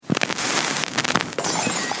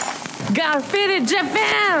Got fitted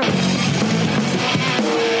Japan.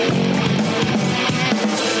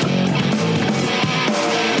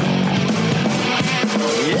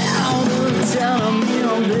 Yeah, all the time me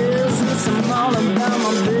on business. I'm all about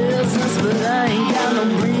my business, but I ain't got no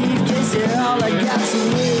briefcase. Yeah, all I got's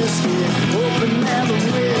some whiskey. Open and the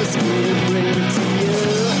whiskey, bring it to you.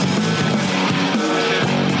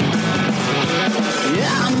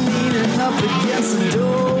 Yeah, I'm leaning up against the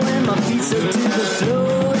door, and my feet stuck to the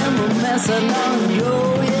floor, and we're messing on go.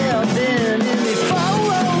 Yeah, I've been in before.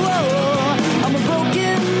 I'm a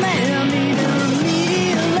broken man, needing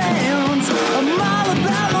remedial lands. I'm all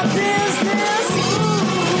about my business.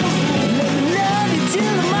 Let me love you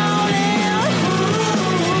till the morning.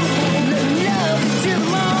 Let me love you till the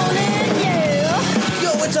morning, yeah. Yo,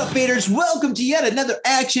 what's up, faders? Welcome to yet another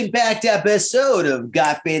action-packed episode of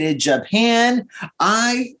Got Faded Japan.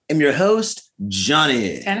 I am your host,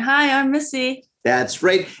 Johnny. And hi, I'm Missy. That's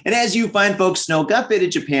right. And as you fine folks know, Got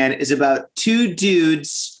Faded Japan is about two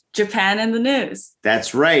dudes. Japan in the news.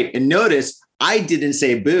 That's right. And notice, I didn't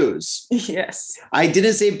say booze. Yes. I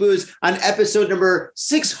didn't say booze. On episode number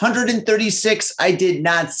 636, I did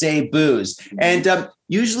not say booze. And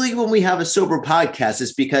usually when we have a sober podcast,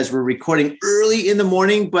 it's because we're recording early in the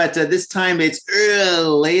morning, but this time it's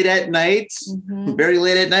late at night, very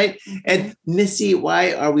late at night. And Missy,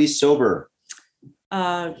 why are we sober?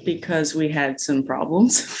 Because we had some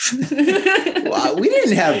problems. Well, we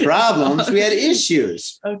didn't have problems. We had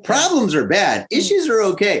issues. Okay. Problems are bad. Issues are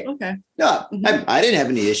okay. Okay. No, I didn't have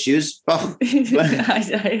any issues. Oh,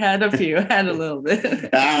 I had a few. I had a little bit.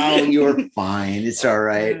 Oh, you're fine. It's all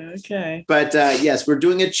right. Okay. But yes, we're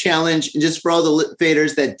doing a challenge. And just for all the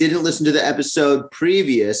faders that didn't listen to the episode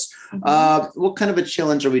previous, what kind of a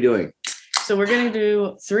challenge are we doing? So we're going to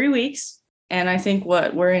do 3 weeks. And I think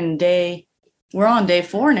we're on day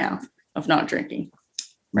 4 now of not drinking.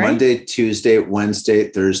 Right? Monday, Tuesday, Wednesday,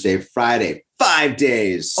 Thursday, Friday. 5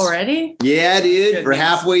 days. Already? Yeah, dude. Goodness. We're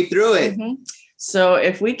halfway through it. So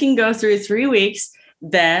if we can go through 3 weeks,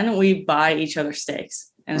 then we buy each other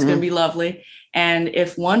steaks. And it's going to be lovely. And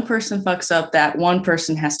if one person fucks up, that one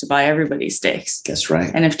person has to buy everybody's steaks. That's right.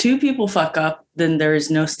 And if 2 people fuck up, then there is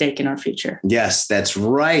no steak in our future. Yes, that's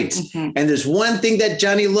right. And there's one thing that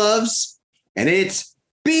Johnny loves, and it's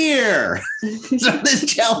beer. So this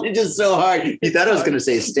challenge is so hard. You thought I was going to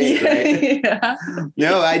say steak, right? Yeah.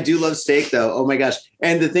 No, I do love steak though. Oh my gosh.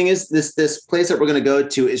 And the thing is, this place that we're going to go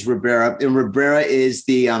to is Ribera. And Ribera is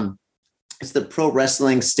it's the pro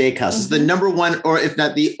wrestling steakhouse. It's the number one, or if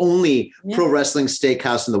not the only pro wrestling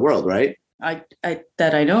steakhouse in the world, right? I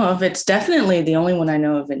that I know of. It's definitely the only one I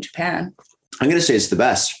know of in Japan. I'm going to say it's the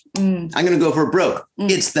best. I'm going to go for broke.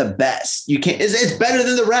 It's the best. You can't, it's better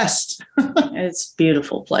than the rest. It's a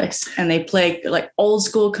beautiful place. And they play like old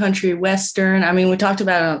school country Western. I mean, we talked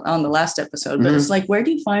about it on the last episode, but it's like, where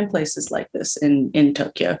do you find places like this in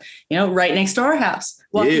Tokyo? You know, right next to our house,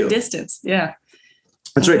 walking distance. Yeah.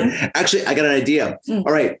 That's right. Actually, I got an idea. All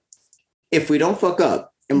right. If we don't fuck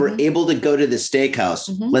up and we're able to go to the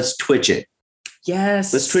steakhouse, let's Twitch it.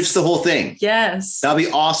 Yes. Let's Twitch the whole thing. Yes. That'll be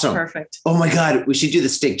awesome. Perfect. Oh my God. We should do the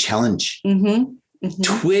steak challenge.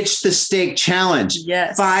 Twitch the steak challenge.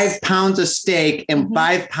 Yes. 5 pounds of steak and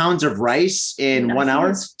 5 pounds of rice in 1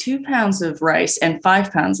 hour. 2 pounds of rice and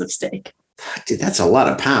 5 pounds of steak. Dude, that's a lot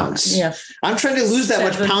of pounds. Yeah. I'm trying to lose that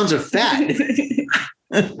much pounds of fat.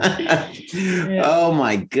 Oh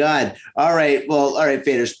my God. All right. Well, all right,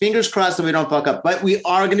 faders. Fingers crossed that we don't fuck up, but we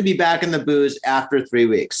are going to be back in the booze after 3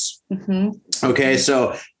 weeks. Okay.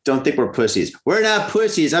 So don't think we're pussies. We're not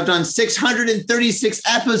pussies. I've done 636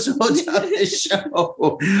 episodes of this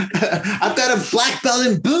show. I've got a black belt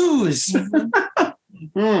in booze.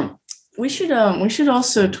 We should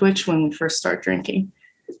also Twitch when we first start drinking.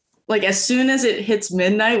 Like as soon as it hits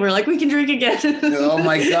midnight, we're like, we can drink again. Oh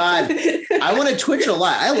my God. I want to Twitch a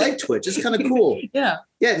lot. I like Twitch. It's kind of cool. Yeah.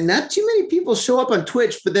 Yeah. Not too many people show up on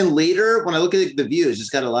Twitch, but then later when I look at the views, it's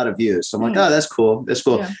got a lot of views. So I'm like, oh, that's cool. That's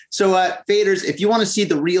cool. Yeah. So faders, if you want to see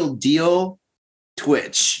the real deal,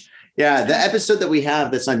 Twitch. Yeah, the episode that we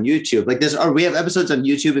have that's on YouTube, like this, or we have episodes on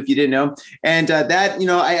YouTube if you didn't know. And that, you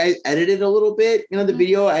know, I edited a little bit, you know, the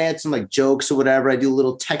video. I had some like jokes or whatever. I do a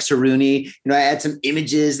little texaroonie. You know, I add some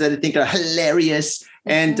images that I think are hilarious.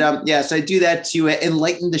 And so I do that to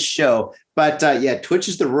enlighten the show. But yeah, Twitch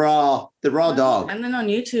is the raw dog. And then on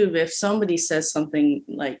YouTube, if somebody says something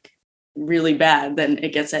like really bad, then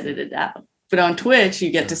it gets edited out. But on Twitch,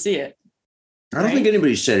 you get to see it. I don't think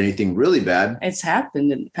anybody said anything really bad. It's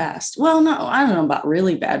happened in the past. Well, no, I don't know about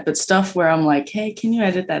really bad, but stuff where I'm like, hey, can you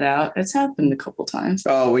edit that out? It's happened a couple times.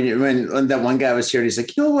 Oh, when that one guy was here, and he's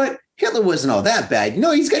like, you know what? Hitler wasn't all that bad.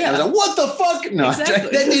 No, he's got. I was like, what the fuck? No,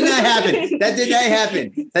 exactly. That did not happen. That did not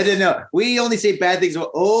happen. That didn't know. We only say bad things.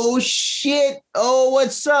 Oh shit. Oh,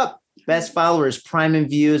 what's up? Best followers, Prime and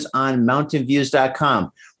Views on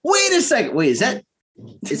mountainviews.com. Wait a second. Wait, is there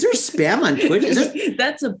spam on Twitch?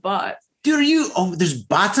 That's a bot. Dude, there's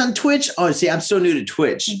bots on Twitch? Oh, see, I'm so new to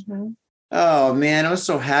Twitch. Mm-hmm. Oh man, I was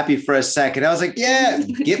so happy for a second. I was like, yeah,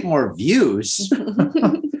 get more views.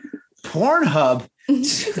 Pornhub.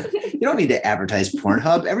 You don't need to advertise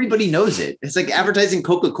Pornhub. Everybody knows it. It's like advertising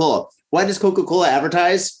Coca-Cola. Why does Coca-Cola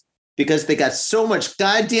advertise? Because they got so much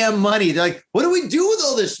goddamn money. They're like, what do we do with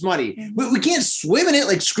all this money? We can't swim in it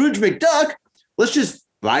like Scrooge McDuck. Let's just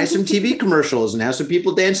buy some TV commercials and have some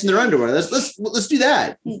people dance in their underwear. Let's do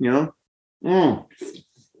that. You know?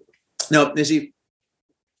 No, Missy,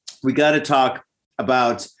 we got to talk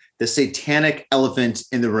about the satanic elephant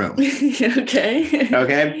in the room.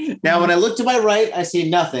 Okay. Now, when I look to my right, I see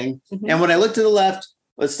nothing. Mm-hmm. And when I look to the left,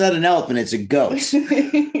 it's not an elephant, it's a goat.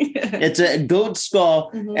 It's a goat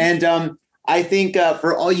skull. Mm-hmm. And I think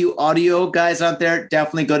for all you audio guys out there,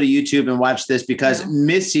 definitely go to YouTube and watch this because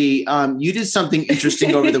Missy, you did something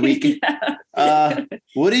interesting over the weekend.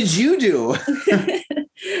 What did you do?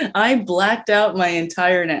 I blacked out my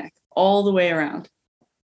entire neck all the way around.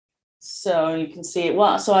 So you can see it.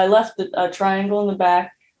 Well, so I left a triangle in the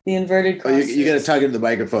back, the inverted crosses. You got to talk into the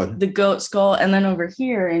microphone. The goat skull. And then over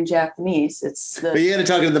here in Japanese, it's the... But you got to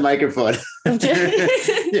talk into the microphone.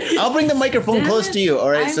 I'll bring the microphone close to you. All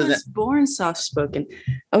right. I was born soft-spoken.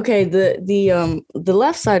 Okay. The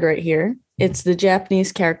left side right here, it's the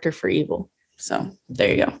Japanese character for evil. So there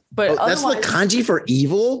you go. But that's the kanji for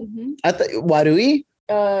evil? Mm-hmm. I thought Warui?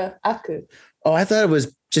 Aku. Oh, I thought it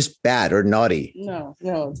was just bad or naughty. No,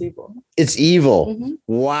 it's evil. It's evil. Mm-hmm.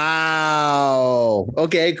 Wow.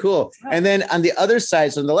 Okay, cool. Wow. And then on the other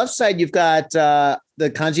side, so on the left side, you've got the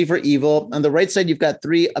kanji for evil. On the right side, you've got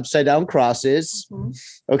 3 upside down crosses. Mm-hmm.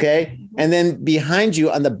 Okay. Mm-hmm. And then behind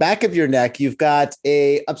you on the back of your neck, you've got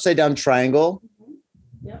a upside down triangle.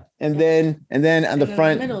 Mm-hmm. Yep. And then on the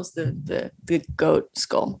front. In the middle is the goat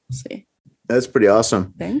skull. See. That's pretty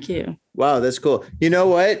awesome. Thank you. Wow, that's cool. You know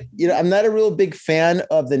what? I'm not a real big fan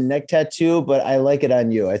of the neck tattoo, but I like it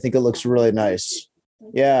on you. I think it looks really nice.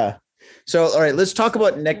 Yeah. So, all right, let's talk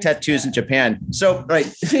about neck tattoos in Japan. So, all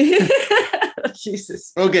right.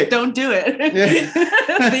 Jesus. Okay. Don't do it. The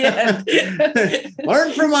end.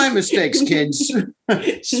 Learn from my mistakes, kids.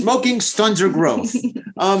 Smoking stunts your growth.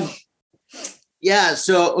 Yeah.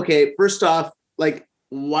 So, okay. First off,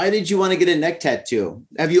 why did you want to get a neck tattoo?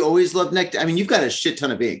 Have you always loved neck? I mean, you've got a shit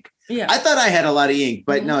ton of ink. Yeah. I thought I had a lot of ink,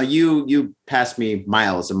 but no, you passed me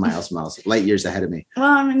miles and miles and miles, light years ahead of me. Well,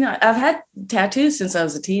 I mean, I've had tattoos since I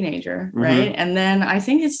was a teenager, right? Mm-hmm. And then I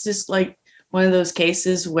think it's just like one of those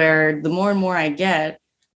cases where the more and more I get,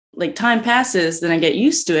 time passes, then I get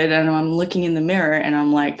used to it, and I'm looking in the mirror, and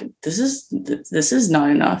I'm like, this is not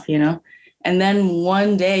enough, you know. And then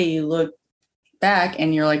one day you look back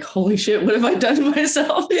and you're like, holy shit, what have I done to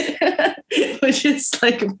myself? Which is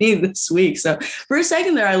me this week. So for a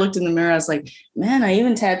second there, I looked in the mirror. I was like, man, I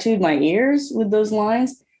even tattooed my ears with those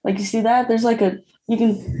lines. You see that? There's you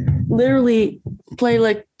can literally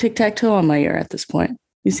play tic-tac-toe on my ear at this point.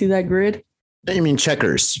 You see that grid? You mean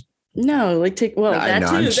checkers? No, that too.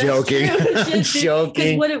 I'm joking. I'm joking.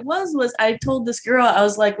 Because what it was I told this girl, I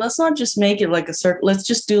was like, let's not just make it like a circle. Let's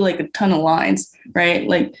just do a ton of lines,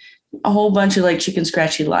 right? A whole bunch of chicken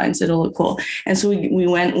scratchy lines. It'll look cool. And so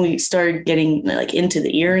we started getting into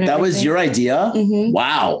the ear. And that was your idea? Mm-hmm.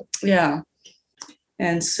 Wow. Yeah.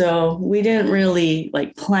 And so we didn't really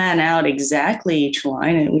plan out exactly each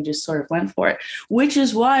line, and we just sort of went for it, which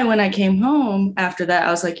is why when I came home after that,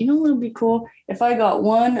 I was like, you know what would be cool? If I got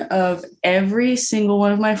one of every single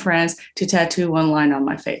one of my friends to tattoo one line on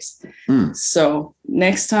my face. Mm. So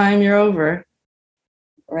next time you're over,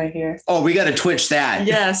 right here. Oh, we got to twitch that.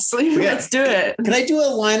 Yes, let's do it. Can I do a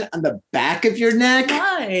line on the back of your neck?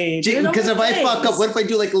 Why? Because if I fuck up, what if I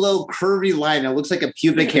do a little curvy line? It looks like a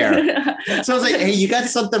pubic hair. So I was like, hey, you got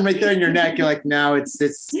something right there in your neck. You're like, no, it's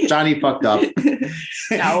Johnny fucked up. He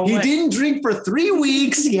didn't drink for 3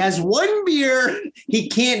 weeks. He has 1 beer. He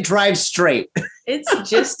can't drive straight. It's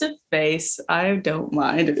just a face. I don't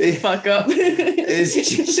mind if you fuck up. It's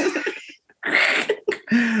just...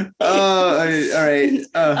 Oh, all right.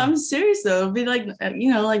 I'm serious though. It'd be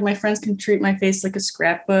my friends can treat my face like a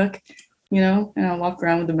scrapbook, and I walk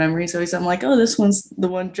around with the memories. Always, I'm like, oh, this one's the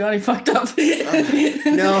one Johnny fucked up.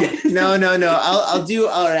 No. I'll do.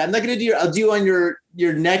 All right, I'm not gonna do. I'll do on your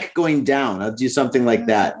neck going down. I'll do something like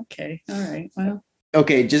that. Okay. All right. Well,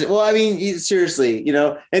 Okay, I mean, seriously,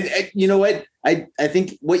 and you know what? I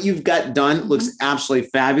think what you've got done looks absolutely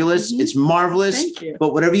fabulous. It's marvelous. Thank you.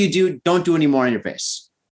 But whatever you do, don't do any more on your face.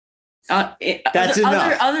 That's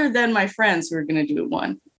enough. Other than my friends who are going to do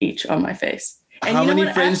one each on my face. And how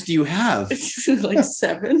many friends do you have? Like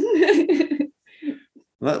 7.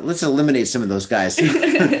 Let's eliminate some of those guys.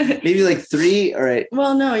 Maybe like 3. All right.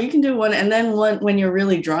 Well, no, you can do one. And then when you're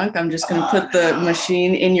really drunk, I'm just going to put the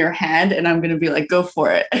machine in your hand and I'm going to be like, go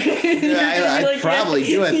for it. I'd like, probably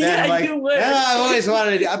do it then. Yeah, like, you would. I always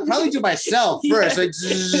wanted to I'd probably do myself first. Like,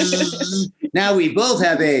 now we both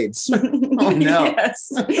have AIDS. Oh, no.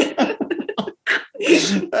 Yes.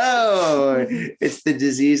 Oh, it's the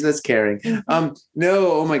disease that's carrying.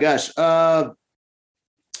 No, oh my gosh.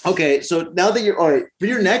 Okay, so now that you're all right, for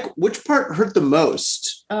your neck, which part hurt the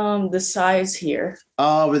most? The size here.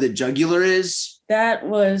 Oh, where the jugular is? This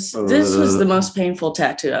was the most painful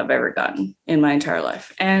tattoo I've ever gotten in my entire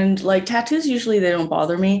life. And like tattoos, usually they don't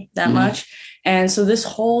bother me that much. And so this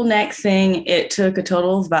whole neck thing, it took a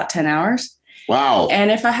total of about 10 hours. Wow.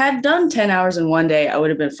 And if I had done 10 hours in one day, I would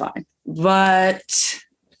have been fine. But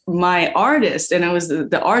my artist, and it was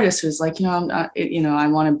the artist who's like, I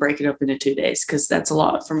want to break it up into 2 days because that's a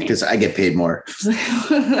lot for me. Because I get paid more.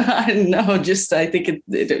 I know, I think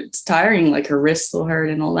it's tiring, like her wrists will hurt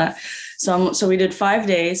and all that. So we did 5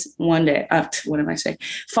 days, 1 day. What am I saying?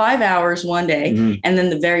 5 hours, 1 day. And then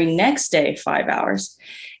the very next day, 5 hours.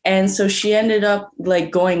 And so she ended up like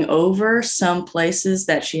going over some places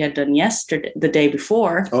that she had done the day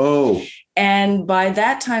before. Oh. And by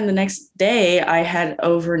that time, the next day, I had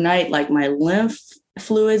overnight, like my lymph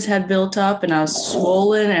fluids had built up and I was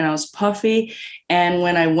swollen and I was puffy. And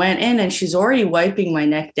when I went in and she's already wiping my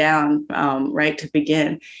neck down, right to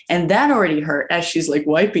begin. And that already hurt as she's like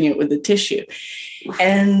wiping it with the tissue.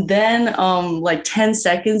 And then like 10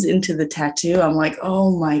 seconds into the tattoo, I'm like,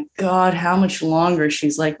 oh my God, how much longer?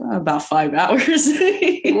 She's like, about 5 hours.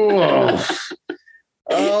 Whoa.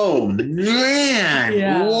 Oh man.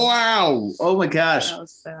 Yeah. Wow. Oh my gosh. That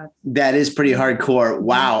was bad. That is pretty hardcore.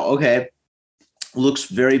 Wow. Okay. Looks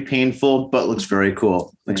very painful, but looks very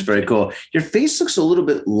cool. Looks very cool. Your face looks a little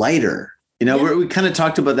bit lighter. We kind of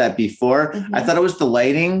talked about that before. I thought it was the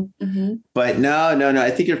lighting, but no.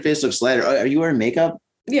 I think your face looks lighter. Are you wearing makeup?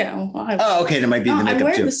 Yeah. Okay. That might be the makeup I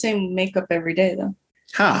wear too. The same makeup every day though.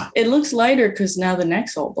 Huh. It looks lighter because now the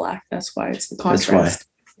neck's all black. That's why it's the contrast. That's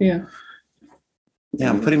why. Yeah. Yeah,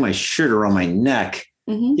 I'm putting my shirt around my neck.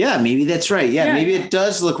 Yeah, maybe that's right. Yeah, maybe it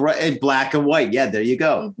does look right, black and white. Yeah, there you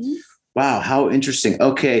go. Wow, how interesting.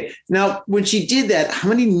 Okay. Now, when she did that, how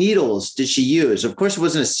many needles did she use? Of course, it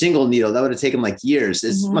wasn't a single needle. That would have taken like years.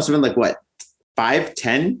 This must have been like what, 5,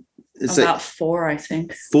 10? It's about like 4, I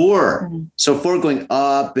think. 4. So 4 going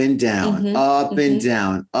up and down, up and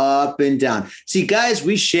down, up and down. See, guys,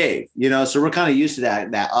 we shave, so we're kind of used to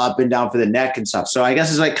that up and down for the neck and stuff. So I guess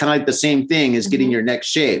it's like kind of like the same thing as getting your neck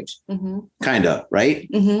shaved, kind of, right?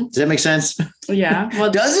 Does that make sense? Yeah. Well,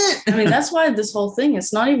 does it? I mean, that's why this whole thing,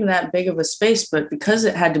 it's not even that big of a space, but because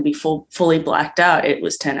it had to be fully blacked out, it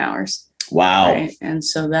was 10 hours. Wow. Right? And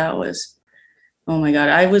so that was... Oh my God,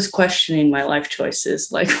 I was questioning my life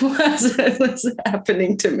choices. Like, what's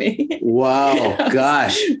happening to me? Wow,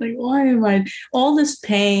 gosh. Like, why am I all this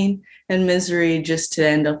pain and misery just to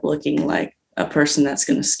end up looking like a person that's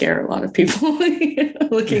going to scare a lot of people,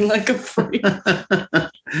 looking like a freak?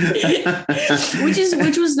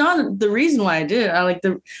 which was not the reason why I did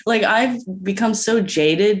it. I've become so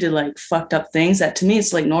jaded to like fucked up things that to me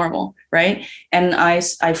it's like normal, right? And I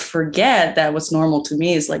forget that what's normal to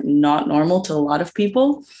me is like not normal to a lot of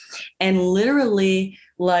people. And literally,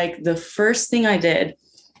 like the first thing I did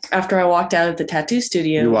after I walked out of the tattoo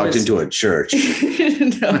studio, you walked into a church.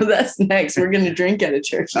 No, that's next. We're going to drink at a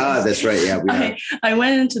church. Ah, that's right. Yeah, we are. I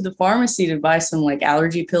went into the pharmacy to buy some like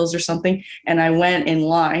allergy pills or something. And I went in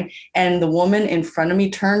line and the woman in front of me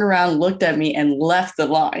turned around, looked at me and left the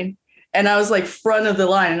line. And I was like front of the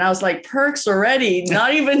line and I was like, perks already,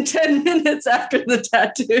 not even 10 minutes after the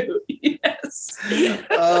tattoo. Yes.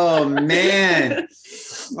 Oh, man.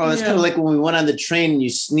 Oh, it's kind of like when we went on the train and you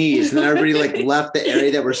sneezed and then everybody like left the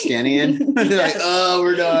area that we're standing in. They're like, oh,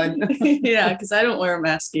 we're done. Yeah, because I don't wear a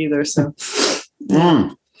mask either. So.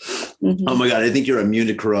 Oh my God, I think you're immune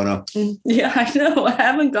to Corona. Yeah, I know. I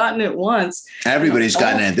haven't gotten it once. Everybody's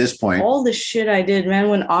gotten it at this point. All the shit I did, man.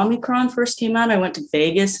 When Omicron first came out, I went to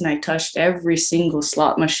Vegas and I touched every single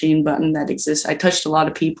slot machine button that exists. I touched a lot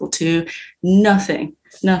of people too. Nothing.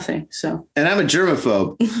 So. And I'm a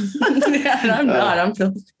germaphobe. Yeah, and I'm not. I'm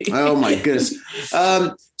filthy. Oh my goodness.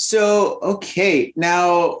 So, okay.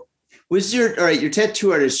 Now, all right, your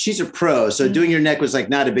tattoo artist, she's a pro. So doing your neck was like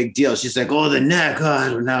not a big deal. She's like, oh, the neck. Oh, I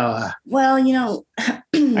don't know. Well, I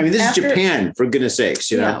mean, this is Japan, for goodness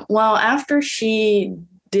sakes, you know? Well, after she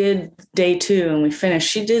did day 2 and we finished,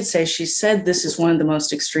 she said, this is one of the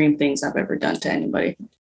most extreme things I've ever done to anybody.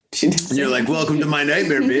 And you're like, welcome to my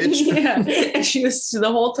nightmare, bitch. Yeah. And she was,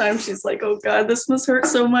 the whole time, she's like, oh God, this must hurt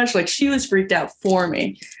so much. Like, she was freaked out for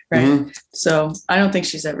me. Right. Mm-hmm. So I don't think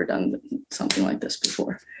she's ever done something like this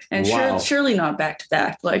before. And surely not back to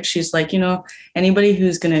back. Like, she's like, anybody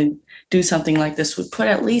who's going to do something like this would put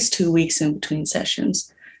at least 2 weeks in between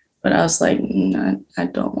sessions. But I was like, I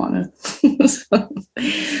don't want to. So,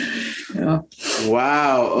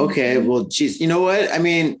 Wow. Okay. Well, geez, you know what? I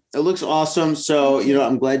mean, it looks awesome. So,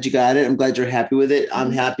 I'm glad you got it. I'm glad you're happy with it.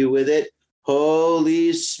 I'm happy with it.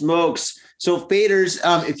 Holy smokes. So faders,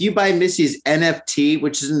 if you buy Missy's NFT,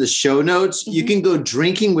 which is in the show notes, you can go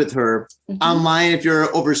drinking with her online if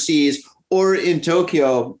you're overseas or in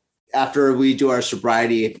Tokyo after we do our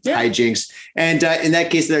sobriety hijinks. And in that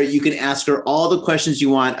case there, you can ask her all the questions you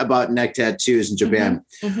want about neck tattoos in Japan.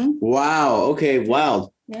 Wow. Okay.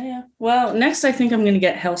 Wild. Yeah. Well, next I think I'm going to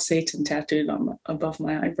get Hell Satan tattooed above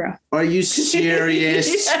my eyebrow. Are you serious?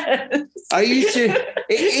 Yes. Are you serious?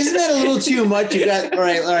 Isn't that a little too much? You got all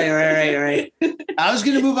right. I was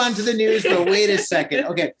going to move on to the news, but wait a second.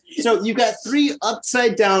 Okay, so you got 3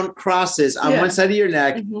 upside down crosses on one side of your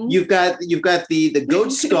neck. You've got the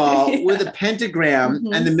goat skull with a pentagram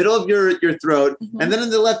in the middle of your throat, and then on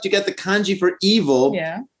the left you got the kanji for evil.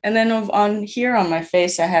 Yeah. And then on here on my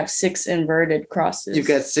face, I have 6 inverted crosses. You've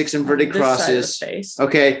got 6 inverted crosses. Side of the face.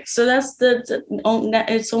 Okay. So that's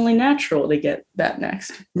it's only natural to get that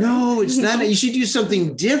next. No, it's not. You should do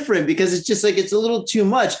something different because it's just like, it's a little too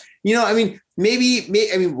much. I mean, maybe,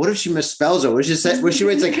 what if she misspells it? Where she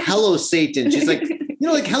writes like, hello, Satan. She's like,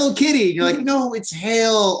 like Hello Kitty. You're like, no, it's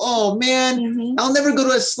Hail. Oh man, I'll never go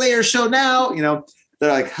to a Slayer show now.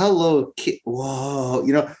 They're like, hello, whoa,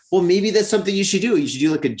 well, maybe that's something you should do. You should do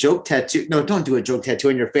like a joke tattoo. No, don't do a joke tattoo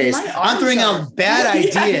on your face. I'm throwing out bad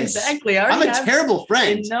ideas. Yeah, exactly. I'm a terrible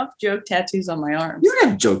friend. Enough joke tattoos on my arms. You don't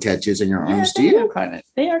have joke tattoos on your arms, do you?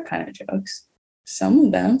 They are kind of jokes. Some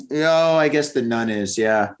of them. Oh, I guess the nun is,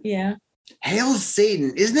 yeah. Yeah. Hail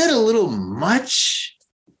Satan. Isn't that a little much?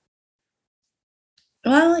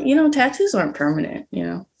 Well, tattoos aren't permanent,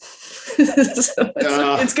 so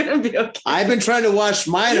it's going to be okay. I've been trying to wash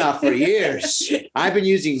mine off for years. I've been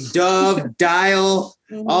using Dove, Dial,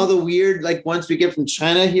 all the weird ones we get from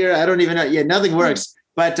China here. I don't even know. Yeah, nothing works.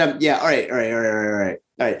 But all right.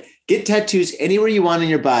 Get tattoos anywhere you want on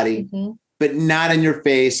your body, but not on your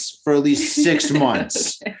face for at least 6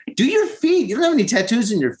 months. Do your feet. You don't have any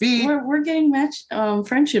tattoos in your feet. We're getting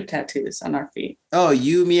friendship tattoos on our feet. Oh,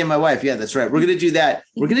 you, me, and my wife. Yeah, that's right. We're going to do that.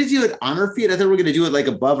 We're going to do it on our feet. I thought we were going to do it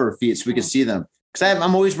above our feet so we can see them. Because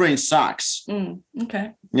I'm always wearing socks.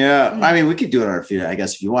 Okay. Yeah. I mean, we could do it on our feet, I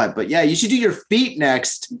guess, if you want. But yeah, you should do your feet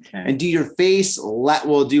next and do your face.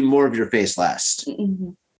 We'll do more of your face last.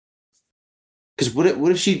 Because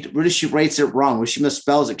what if she writes it wrong? What if she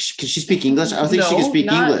misspells it? Can she speak English? I don't think she can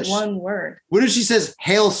speak English. One word. What if she says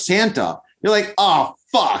Hail Santa? You're like, oh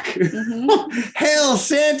fuck. Hail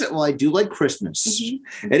Santa. Well, I do like Christmas.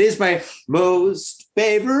 It is my most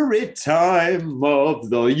favorite time of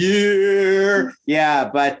the year. Yeah,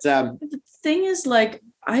 but the thing is,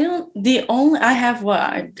 I've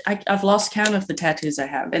lost count of the tattoos I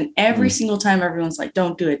have. And every single time everyone's like,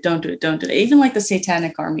 don't do it. Even like the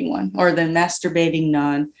Satanic Army one or the masturbating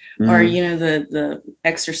nun or, the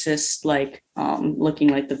exorcist, looking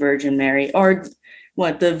like the Virgin Mary or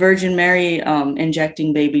the Virgin Mary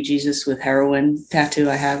injecting baby Jesus with heroin tattoo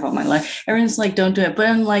I have on my leg. Everyone's like, don't do it. But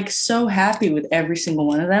I'm so happy with every single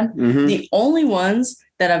one of them. The only ones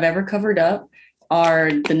that I've ever covered up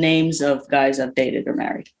are the names of guys I've dated or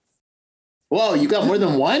married. Whoa, you got more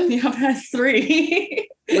than one? Yeah, I've had 3.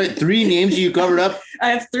 Wait, 3 names you covered up? I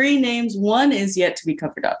have 3 names. 1 is yet to be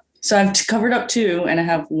covered up. So I've covered up 2 and I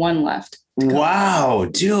have 1 left. Wow,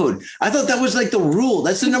 dude. I thought that was the rule.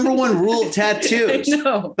 That's the number 1 rule of tattoos. I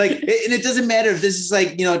know. And it doesn't matter if this is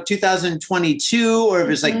 2022 or if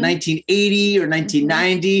it's 1980 or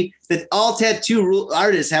 1990, that all tattoo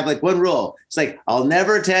artists have 1 rule. It's I'll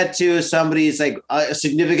never tattoo somebody's a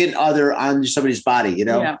significant other on somebody's body,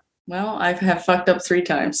 Yeah. Well, I have fucked up 3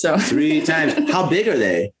 times. So 3 times. How big are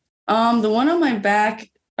they? The one on my back,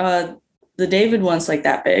 the David one's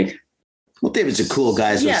that big. Well, David's a cool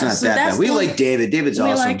guy, so it's not that bad. We like David. David's awesome.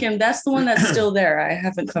 We like him. That's the one that's still there. I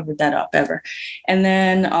haven't covered that up ever. And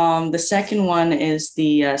then the second one is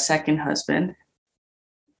the second husband.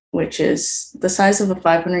 which is the size of a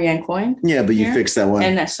 500 yen coin. Yeah, but you fixed that one.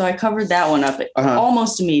 And so I covered that one up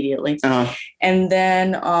almost immediately. And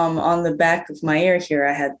then on the back of my ear here,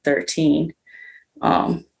 I had 13.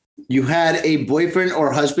 You had a boyfriend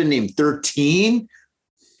or husband named 13?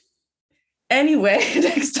 Anyway,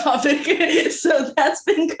 next topic. So that's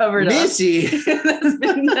been covered Missy. up.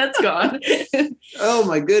 That's gone. Oh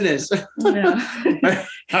my goodness. Yeah.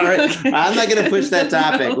 All right. Okay. I'm not going to push that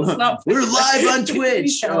topic. No, we're live on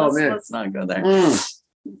Twitch. Yeah, let's not go there.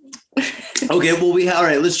 Okay. Well, all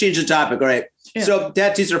right. Let's change the topic. All right. Yeah. So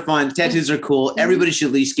tattoos are fun. Tattoos are cool. Everybody should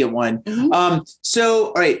at least get one. So,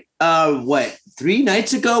 all right. 3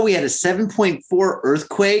 nights ago, we had a 7.4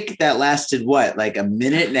 earthquake that lasted like a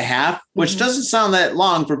minute and a half, which doesn't sound that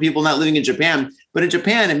long for people not living in Japan. But in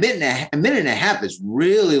Japan, a minute and a half is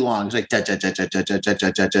really long. It's like,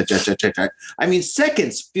 I mean,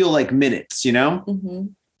 seconds feel like minutes, you know?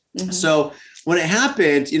 So when it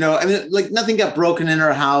happened, I mean, like nothing got broken in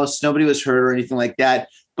our house. Nobody was hurt or anything like that.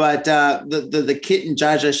 But the kitten,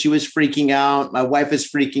 Jaja, she was freaking out. My wife is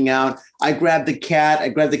freaking out. I grabbed the cat. I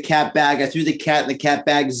grabbed the cat bag. I threw the cat in the cat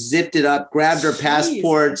bag, zipped it up, grabbed her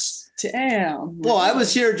passports. Damn. Well, I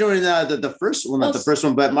was here during the first one, not the first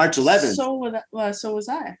one, but March 11th. So was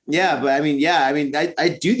I. Yeah, but I mean,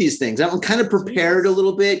 I do these things. I'm kind of prepared a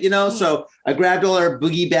little bit, So I grabbed all our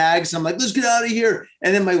boogie bags. And I'm like, let's get out of here.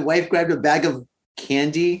 And then my wife grabbed a bag of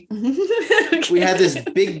candy. We had this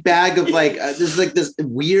big bag of there's this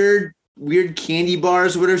weird candy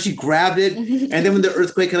bars or whatever. She grabbed it. And then when the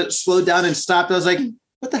earthquake kind of slowed down and stopped, I was like,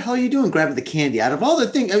 what the hell are you doing grabbing the candy? Out of all the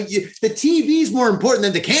things, the TV is more important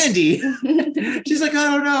than the candy. She's like,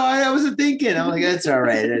 I don't know. I wasn't thinking. I'm like, that's all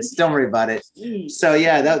right. Don't worry about it. So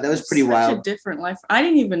yeah, that was pretty wild. A different life. I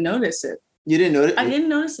didn't even notice it. You didn't notice it? I didn't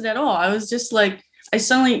notice it at all. I was just like, I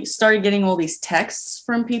suddenly started getting all these texts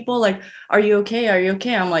from people like, are you okay? Are you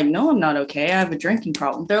okay? I'm like, no, I'm not okay. I have a drinking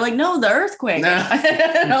problem. They're like, no, the earthquake.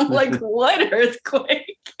 And I'm like, what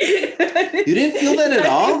earthquake? You didn't feel that at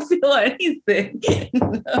all? I didn't feel anything.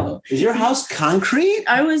 No. Is your house concrete?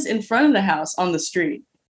 I was in front of the house on the street.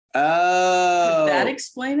 Oh. Did that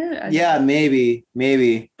explain it? Yeah, maybe.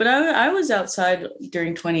 But I was outside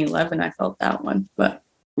during 2011. I felt that one, but.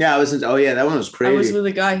 Yeah, that one was crazy. I was with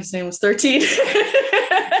a guy. His name was 13. His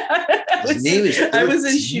name is 13? I was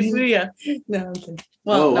in Shibuya. No, I'm kidding.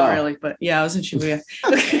 Well, not really, but yeah, I was in Shibuya.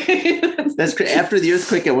 That's great. After the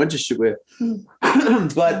earthquake, I went to Shibuya.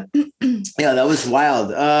 But yeah, that was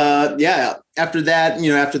wild. After that,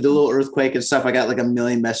 after the little earthquake and stuff, I got like a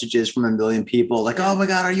million messages from a million people like, oh my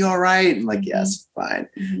God, are you all right? I'm like, yes, fine.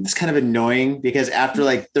 It's kind of annoying because after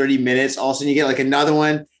like 30 minutes, all of a sudden you get like another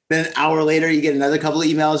one. Then an hour later, you get another couple of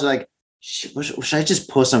emails like, should I just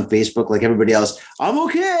post on Facebook like everybody else? I'm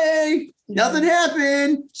okay. Nothing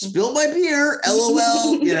happened. Spilled my beer.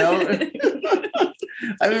 LOL.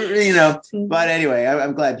 I mean, but anyway,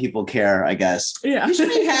 I'm glad people care, I guess. Yeah. You should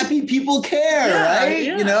be happy people care, right?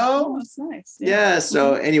 Yeah. Oh, that's nice. Yeah.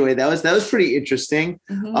 So anyway, that was pretty interesting.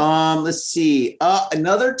 Let's see.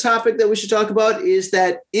 Another topic that we should talk about is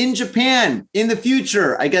that in Japan, in the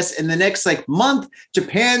future, I guess in the next month,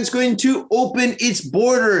 Japan's going to open its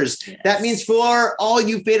borders. Yes. That means for all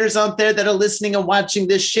you faders out there that are listening and watching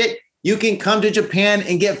this shit, you can come to Japan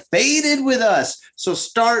and get faded with us. So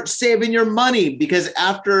start saving your money because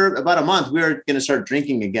after about a month, we're going to start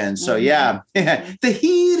drinking again. So yeah, the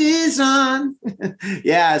heat is on.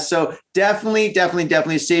 Yeah. So definitely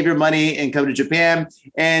save your money and come to Japan.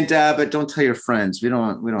 And, but don't tell your friends. We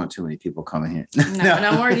don't want too many people coming here. No. And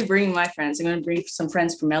I'm already bringing my friends. I'm going to bring some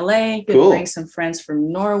friends from LA. Bring some friends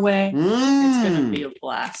from Norway. It's going to be a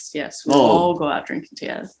blast. Yes. We'll all go out drinking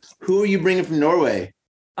together. Who are you bringing from Norway?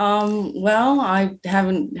 Well, I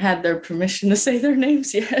haven't had their permission to say their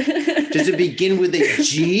names yet. Does it begin with a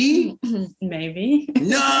G? Maybe.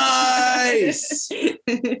 Nice.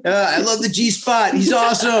 I love the G spot. He's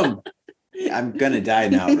awesome. I'm gonna die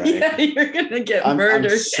now, right? Yeah, you're gonna get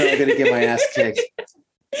murdered. I'm so gonna get my ass kicked.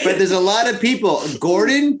 But there's a lot of people.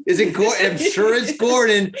 Gordon? Is it Gordon? I'm sure it's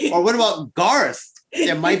Gordon. Or what about Garth?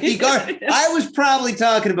 It might be Garth. I was probably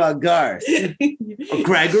talking about Garth. Or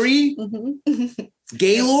Gregory?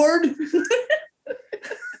 Gaylord?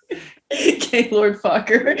 Gaylord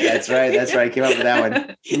Fucker. That's right. I came up with that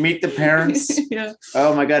one. Meet the parents. Yeah.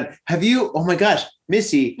 Oh my God. Oh my gosh,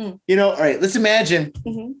 Missy, all right, let's imagine.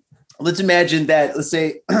 Let's imagine that, let's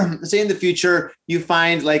say in the future, you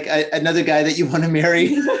find another guy that you want to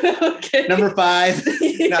marry. Okay. Number 5.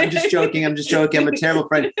 No, I'm just joking. I'm a terrible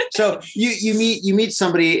friend. So you meet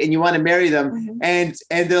somebody and you want to marry them and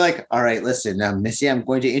they're like, all right, listen, now Missy, I'm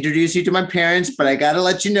going to introduce you to my parents, but I got to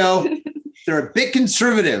let you know, they're a bit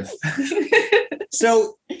conservative.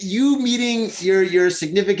 So you meeting your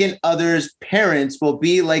significant other's parents will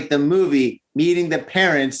be like the movie Meeting the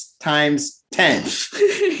Parents times 10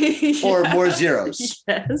 or more zeros.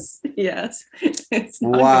 Yes. It's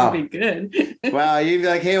not going to be good. Wow. You'd be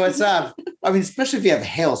like, hey, what's up? I mean, especially if you have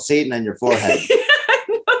Hail Satan on your forehead.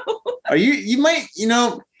 I know. You might,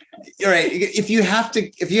 all right. If you have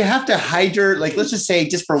to hide your, like, let's just say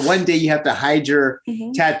just for one day, you have to hide your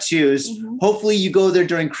tattoos. Hopefully you go there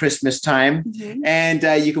during Christmas time and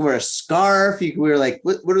you can wear a scarf. You can wear like,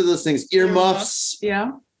 what are those things? Earmuffs.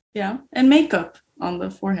 Yeah. Yeah. And makeup on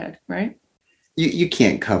the forehead, right? You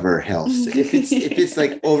can't cover health. If it's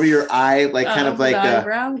like over your eye, like kind of like the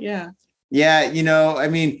eyebrow. Yeah. Yeah. I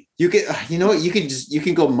mean, you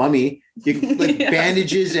can go mummy. You can like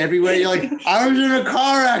bandages everywhere. You're like, I was in a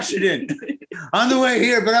car accident on the way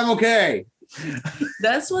here, but I'm okay.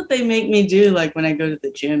 That's what they make me do. Like when I go to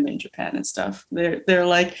the gym in Japan and stuff, they're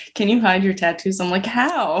like, can you hide your tattoos? I'm like,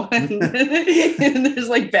 how? And there's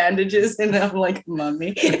like bandages and I'm like,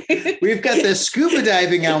 mummy. We've got the scuba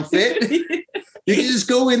diving outfit. You can just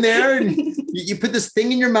go in there and you put this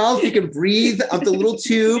thing in your mouth. You can breathe up the little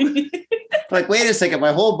tube. Like, wait a second,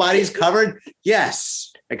 my whole body's covered.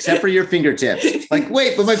 Yes, except for your fingertips. Like,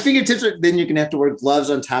 wait, but my fingertips are. Then you can have to wear gloves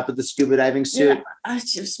on top of the scuba diving suit. Yeah,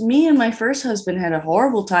 just me and my first husband had a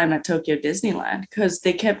horrible time at Tokyo Disneyland because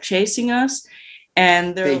they kept chasing us,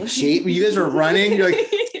 and you guys were running. You're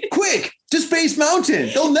like, quick to Space Mountain.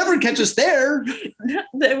 They'll never catch us there.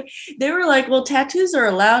 They were like, well, tattoos are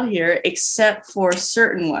allowed here except for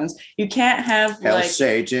certain ones. You can't have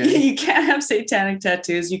Satan. You can't have satanic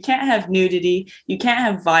tattoos. You can't have nudity. You can't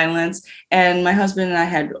have violence. And my husband and I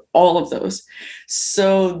had all of those.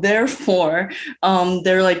 So therefore,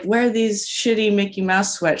 they're like, wear these shitty Mickey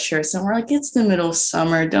Mouse sweatshirts. And we're like, it's the middle of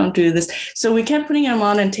summer. Don't do this. So we kept putting them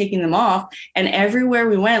on and taking them off. And everywhere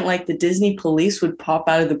we went, like the Disney police would pop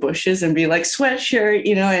out of the bushes and be like, sweatshirt,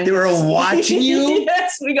 and they were watching you.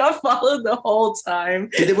 Yes, we got followed the whole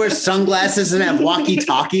time. Did they wear sunglasses and have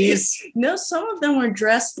walkie-talkies? No, some of them were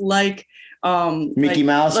dressed like Mickey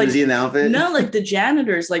Mouse. Was he in the outfit? No, like the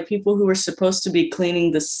janitors, like people who were supposed to be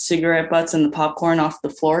cleaning the cigarette butts and the popcorn off the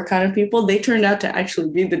floor kind of people. They turned out to actually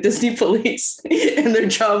be the Disney police, and their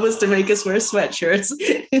job was to make us wear sweatshirts.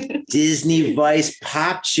 Disney Vice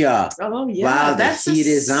popped ya. Oh yeah, wow, the heat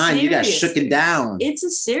is on. You got shooken down. It's a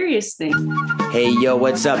serious thing. Hey yo,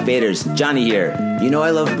 what's up, Vaders? Johnny here. You know I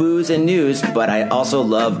love booze and news, but I also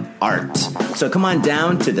love art. So come on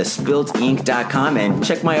down to thespiltink.com and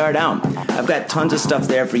check my art out. I've got tons of stuff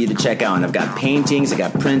there for you to check out. And I've got paintings, I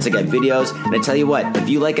got prints, I got videos. And I tell you what, if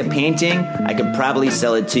you like a painting, I could probably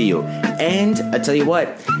sell it to you. And I tell you what,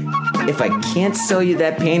 if I can't sell you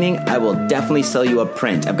that painting, I will definitely sell you a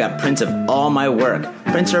print. I've got prints of all my work.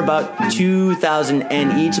 Prints are about 2,000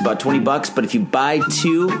 N each, about $20. But if you buy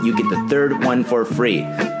two, you get the third one for free.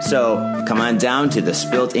 So come on down to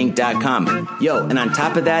thespiltink.com. Yo, and on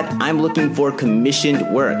top of that, I'm looking for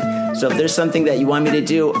commissioned work. So if there's something that you want me to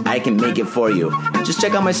do, I can make it for you. Just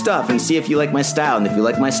check out my stuff and see if you like my style. And if you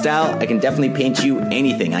like my style, I can definitely paint you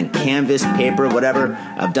anything on canvas, paper, whatever.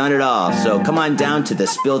 I've done it all. So come on down to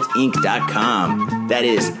thespiltink.com. That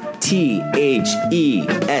is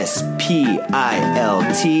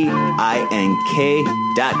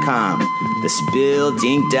THESPILTINK.com.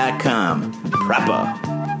 Thespiltink.com. Proper.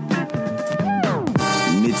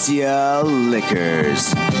 Mitsuya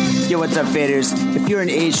Liquors. Yo, what's up, faders? If you're in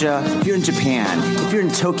Asia, if you're in Japan, if you're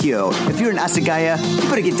in Tokyo, if you're in Asagaya, you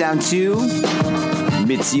better get down to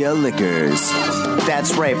Mitsuya Liquors.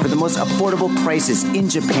 That's right. For the most affordable prices in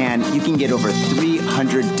Japan, you can get over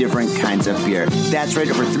 300 different kinds of beer. That's right,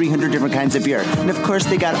 over 300 different kinds of beer. And of course,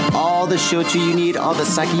 they got all the shochu you need, all the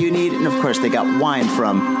sake you need, and of course, they got wine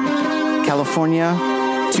from California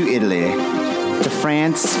to Italy to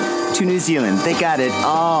France to New Zealand. They got it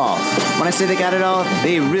all. When I say they got it all,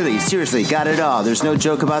 they really, seriously got it all. There's no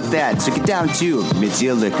joke about that. So get down to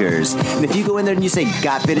Mitsuya Liquors. And if you go in there and you say,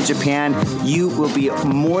 got fit in Japan, you will be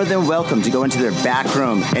more than welcome to go into their back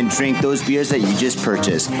room and drink those beers that you just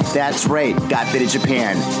purchased. That's right, got fit in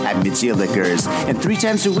Japan at Mitsuya Liquors. And 3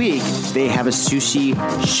 times a week, they have a sushi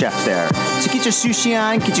chef there. So get your sushi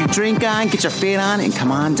on, get your drink on, get your fade on, and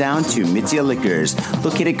come on down to Mitsuya Liquors,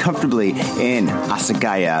 located comfortably in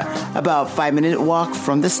Asagaya, about 5-minute walk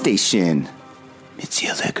from the station.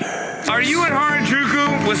 Mitsuya Liquors. Are you at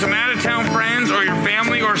Harajuku with some out-of-town friends or your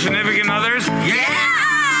family or significant others?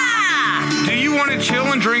 Yeah! Do you want to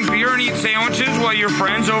chill and drink beer and eat sandwiches while your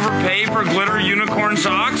friends overpay for glitter unicorn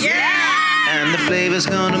socks? Yeah! And the flavor's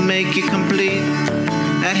gonna make you complete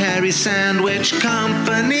at Harry's Sandwich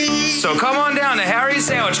Company. So come on down to Harry's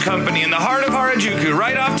Sandwich Company in the heart of Harajuku,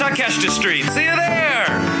 right off Takeshita Street. See you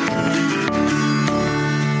there!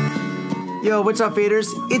 Yo, what's up, faders?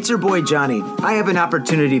 It's your boy Johnny. I have an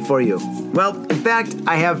opportunity for you. Well, in fact,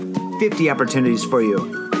 I have 50 opportunities for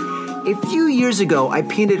you. A few years ago, I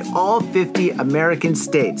painted all 50 American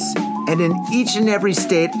states. And in each and every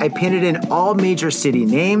state, I painted in all major city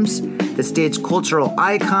names, the state's cultural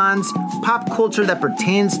icons, pop culture that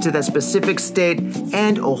pertains to that specific state,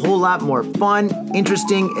 and a whole lot more fun,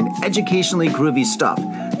 interesting, and educationally groovy stuff.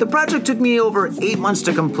 The project took me over 8 months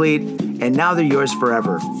to complete, and now they're yours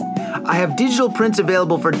forever. I have digital prints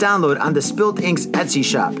available for download on the Spilt Inks Etsy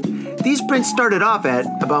shop. These prints started off at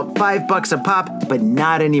about $5 a pop, but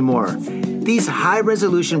not anymore. These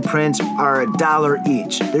high-resolution prints are $1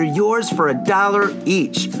 each. They're yours for $1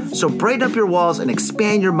 each. So brighten up your walls and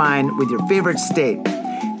expand your mind with your favorite state.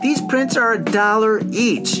 These prints are $1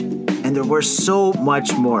 each, and they're worth so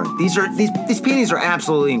much more. These paintings are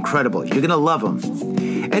absolutely incredible. You're gonna love them.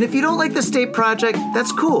 And if you don't like the state project,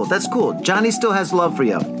 that's cool. That's cool. Johnny still has love for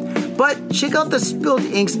you. But check out the Spilt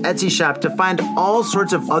Inks Etsy shop to find all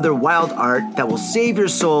sorts of other wild art that will save your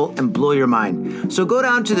soul and blow your mind. So go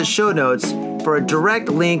down to the show notes for a direct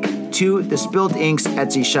link to the Spilt Inks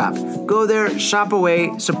Etsy shop. Go there, shop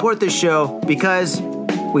away, support the show because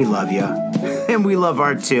we love you. And we love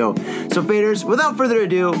art too. So faders, without further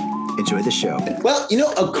ado, enjoy the show. Well,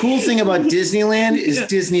 a cool thing about Disneyland is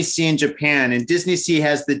Disney Sea in Japan, and Disney Sea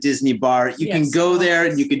has the Disney bar. You can go there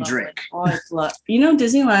and you can drink.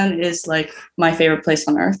 Disneyland is like my favorite place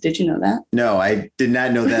on earth. Did you know that? No, I did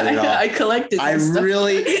not know that at all. I collected stuff.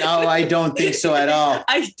 No, I don't think so at all.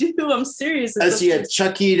 I do. I'm serious. I see a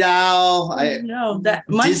Chucky doll.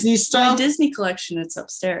 Disney stuff? My Disney collection, it's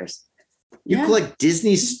upstairs. You collect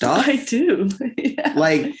Disney stuff? I do. Yeah.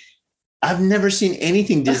 Like, I've never seen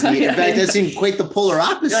anything Disney. In fact, I've seen quite the polar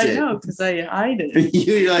opposite. I know, because I hide it.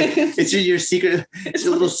 You're like, it's your secret, it's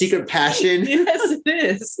your little secret passion. Yes, it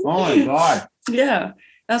is. Oh my God. Yeah.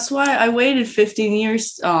 That's why I waited 15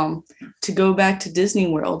 years to go back to Disney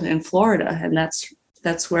World in Florida. And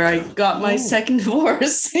that's where I got my second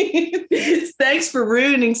divorce. Thanks for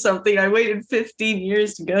ruining something I waited 15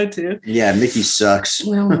 years to go to. Yeah, Mickey sucks.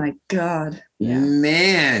 Oh my God. Yeah.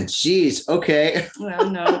 Man, geez. Okay.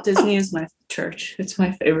 Well, no, Disney is my church. It's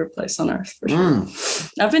my favorite place on earth for sure.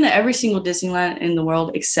 I've been to every single Disneyland in the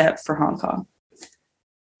world except for Hong Kong.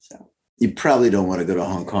 So you probably don't want to go to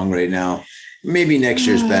Hong Kong right now. Maybe next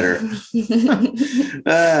year's better.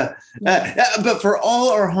 But for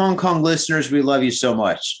all our Hong Kong listeners, we love you so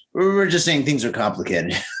much. We're just saying things are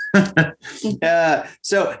complicated.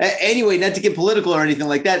 So anyway, not to get political or anything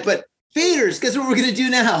like that, but faders, guess what we're going to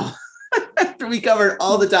do now? After we covered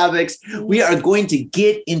all the topics, we are going to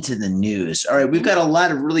get into the news. All right, we've got a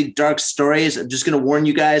lot of really dark stories. I'm just going to warn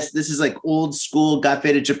you guys, this is like old school Got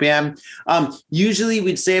Faded Japan. Usually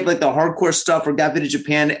we'd save like the hardcore stuff for Got Faded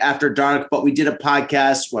Japan after dark, but we did a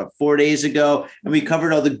podcast, 4 days ago, and we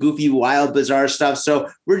covered all the goofy, wild, bizarre stuff. So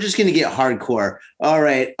we're just going to get hardcore. All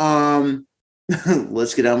right,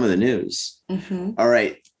 let's get on with the news. All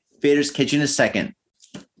right, faders, catch you in a second.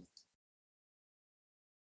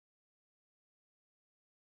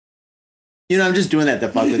 I'm just doing that to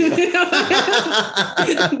fuck with you.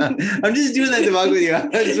 I'm just doing that to fuck with you.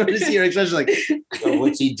 I just want to see your expression like, oh,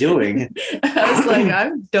 what's he doing? I was like,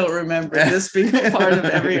 I don't remember this being a part of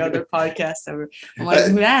every other podcast ever. I'm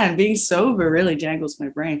like, man, being sober really jangles my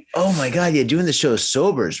brain. Oh my God. Yeah. Doing the show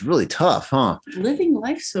sober is really tough, huh? Living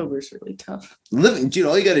life sober is really tough. Dude,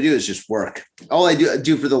 all you got to do is just work. All I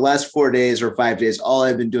do for the last 4 days or 5 days, all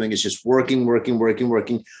I've been doing is just working,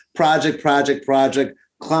 project,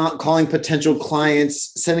 calling potential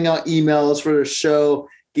clients, sending out emails for the show,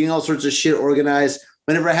 getting all sorts of shit organized.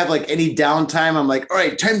 Whenever I have like any downtime, I'm like, all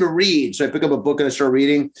right, time to read. So I pick up a book and I start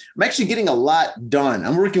reading. I'm actually getting a lot done.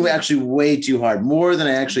 I'm working actually way too hard, more than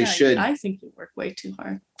I actually should. I think you work way too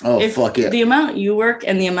hard. Oh, fuck it. The amount you work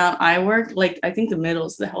and the amount I work, like I think the middle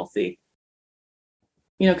is the healthy.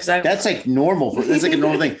 Because that's like normal. That's like a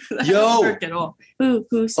normal thing. Yo. Work at all. Who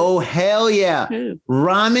oh, hell yeah. Who?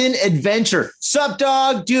 Ramen Adventure. Sup,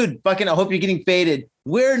 dog? Dude, fucking, I hope you're getting faded.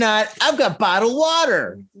 We're not. I've got bottled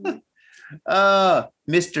water.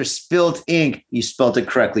 Mr. Spilt Ink. You spelled it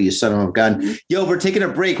correctly, you son of a gun. Yo, we're taking a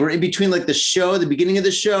break. We're in between like the show, the beginning of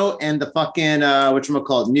the show, and the fucking,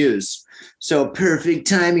 whatchamacallit, news. So perfect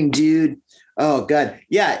timing, dude. Oh, God.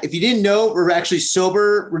 Yeah. If you didn't know, we're actually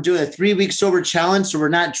sober. We're doing a 3-week sober challenge. So we're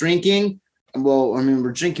not drinking. Well, I mean,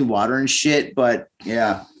 we're drinking water and shit, but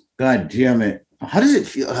yeah. God damn it. How does it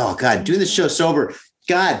feel? Oh, God. Doing the show sober.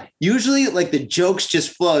 God, usually like the jokes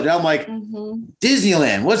just flow. I'm like,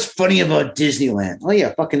 Disneyland. What's funny about Disneyland? Oh,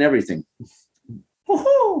 yeah. Fucking everything.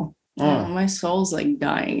 Oh, my soul's like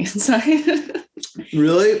dying inside.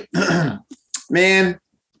 Really? Man.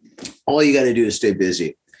 all you got to do is stay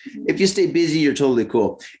busy. If you stay busy, you're totally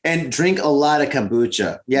cool. And drink a lot of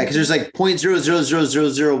kombucha. Yeah, because there's like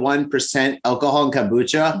 0.00001% alcohol in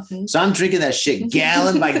kombucha. Mm-hmm. So I'm drinking that shit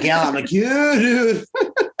gallon by gallon. I'm like, yeah, dude.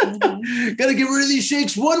 Mm-hmm. Got to get rid of these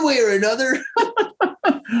shakes one way or another.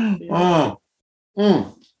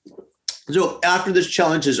 So after this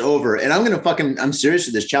challenge is over, and I'm serious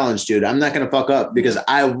with this challenge, dude. I'm not going to fuck up because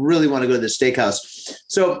I really want to go to the steakhouse.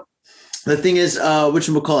 So the thing is,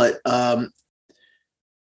 whatchamacallit?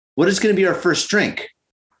 What is going to be our first drink?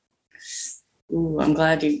 Ooh, I'm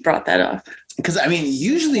glad you brought that up. Because, I mean,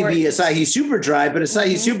 usually be Asahi Super Dry, but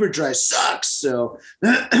Asahi Super Dry sucks. So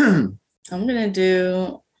I'm going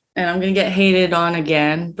to get hated on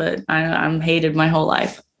again, but I'm hated my whole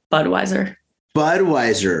life. Budweiser.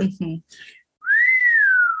 Mm-hmm.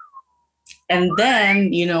 And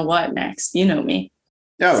then, you know what next? You know me.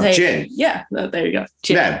 Oh, gin. Yeah, there you go.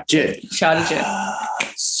 Gin. Yeah, gin. Shot of gin.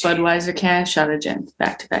 Budweiser can, shot of gin.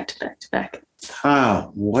 Back to back.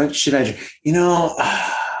 What should I do?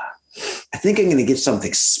 I think I'm going to get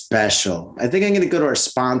something special. I think I'm going to go to our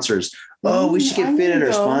sponsors. Oh, we should get fit at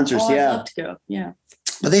our sponsors. Yeah. I'd love to go. Yeah.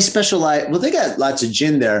 But they specialize. Well, they got lots of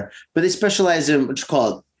gin there, but they specialize in what you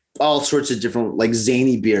call it, all sorts of different like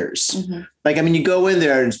zany beers. Mm-hmm. Like, I mean, you go in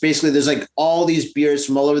there and it's basically there's like all these beers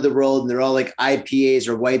from all over the world and they're all like IPAs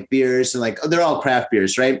or white beers and like, they're all craft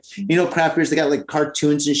beers, right? Mm-hmm. Craft beers, they got like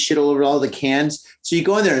cartoons and shit all over all the cans. So you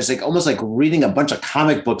go in there, it's like almost like reading a bunch of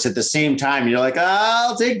comic books at the same time. You're like,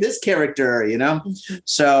 I'll take this character, Mm-hmm.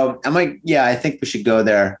 So I'm like, yeah, I think we should go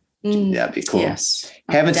there. Yeah, that'd be cool. Yes.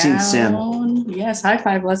 Haven't seen Sim. Yes, high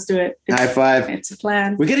five. Let's do it. High five. It's a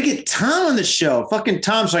plan. We got to get Tom on the show. Fucking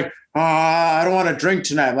Tom's like, I don't want to drink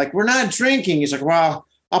tonight. I'm like, we're not drinking. He's like, well,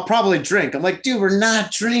 I'll probably drink. I'm like, dude, we're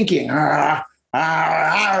not drinking. Well,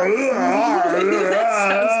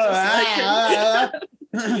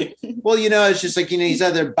 it's just like, he's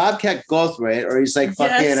either Bobcat Goldthwait or he's like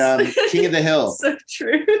fucking King of the Hill. So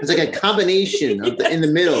true. It's like a combination of in the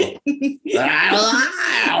middle.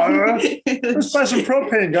 Let's buy some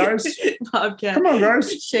propane, guys. Bobcat. Come on,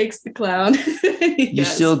 guys. Shakes the clown. You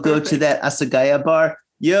still go to that Asagaya bar?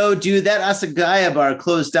 Yo, dude, that Asagaya bar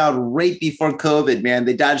closed down right before COVID, man.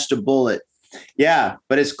 They dodged a bullet. Yeah,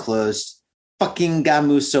 but it's closed. Fucking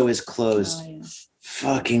Gamuso is closed. Oh, yeah.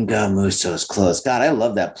 Fucking Gamuso is closed. God, I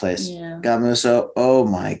love that place. Yeah. Gamuso. Oh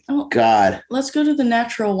my God. Let's go to the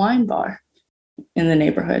Natural Wine Bar in the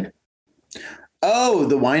neighborhood. Oh,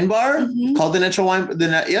 the wine bar? Mm-hmm. Called the Natural Wine?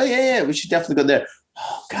 Yeah. We should definitely go there.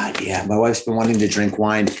 Oh God, yeah. My wife's been wanting to drink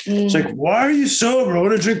wine. She's like, why are you sober? I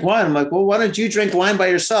want to drink wine. I'm like, well, why don't you drink wine by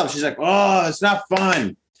yourself? She's like, oh, it's not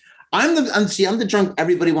fun. I'm the drunk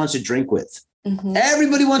everybody wants to drink with. Mm-hmm.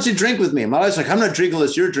 Everybody wants to drink with me. My wife's like, I'm not drinking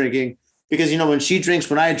unless you're drinking. Because, when she drinks,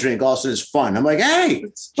 when I drink, all of a sudden it's fun. I'm like, hey,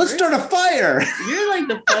 let's start a fire. You're like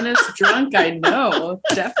the funnest drunk I know.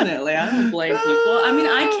 Definitely. I don't blame people. I mean,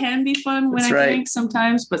 I can be fun when drink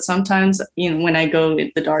sometimes, but sometimes, when I go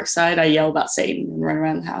the dark side, I yell about Satan and run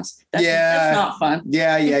around the house. That's not fun.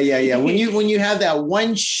 Yeah. When you have that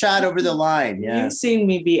one shot over the line. Yeah. You've seen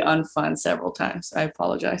me be unfun several times. I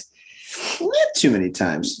apologize. Not too many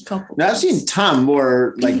times. Now, I've seen Tom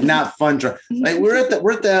more like not fun drunk. Like we're at the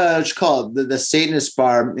what's called the Satanist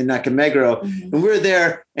bar in Nakameguro, and we were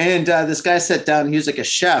there, and this guy sat down. He was like a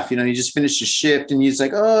chef, he just finished his shift, and he's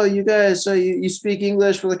like, "Oh, you guys, you speak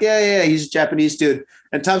English?" We're like, "Yeah." He's a Japanese dude,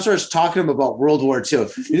 and Tom starts talking to him about World War II.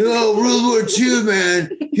 World War II,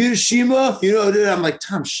 man, Hiroshima. Dude, I'm like,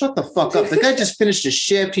 Tom, shut the fuck up. The guy just finished his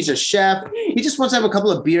shift. He's a chef. He just wants to have a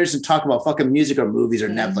couple of beers and talk about fucking music or movies or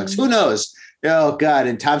Netflix. Who knows? Oh God.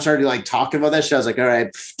 And Tom started like talking about that shit. I was like, all right,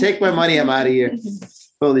 take my money. I'm out of here.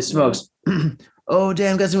 Holy smokes. Oh,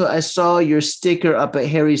 damn, guys. I saw your sticker up at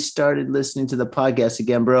Harry's. Started listening to the podcast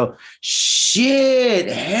again, bro.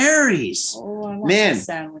 Shit. Harry's. Oh, I want some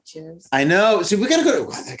sandwiches. I know. So we got to go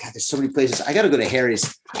to, God, there's so many places. I got to go to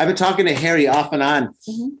Harry's. I've been talking to Harry off and on,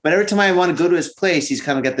 but every time I want to go to his place, he's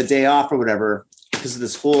kind of got the day off or whatever because of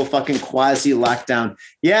this whole fucking quasi lockdown.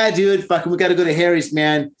 Yeah, dude, fucking, we got to go to Harry's,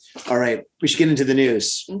 man. All right, we should get into the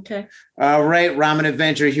news. Okay. All right, Ramen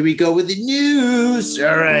Adventure. Here we go with the news.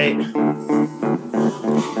 All right.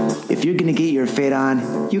 If you're going to get your fade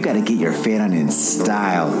on, you got to get your fade on in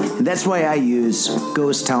style. And that's why I use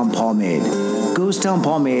Ghost Town Pomade. Ghost Town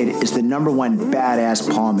Pomade is the #1 badass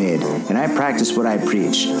pomade, and I practice what I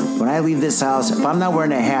preach. When I leave this house, if I'm not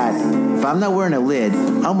wearing a hat, if I'm not wearing a lid,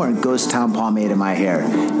 I'm wearing Ghost Town Pomade in my hair.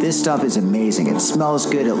 This stuff is amazing. It smells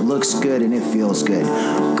good, it looks good, and it feels good.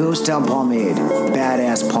 Ghost Town Pomade,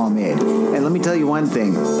 badass pomade. And let me tell you one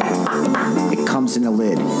thing. It comes in a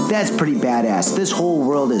lid. That's pretty badass. This whole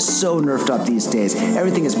world is so so nerfed up these days.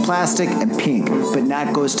 Everything is plastic and pink, but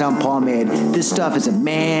not Ghost Town pomade. This stuff is a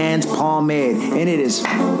man's pomade, and it is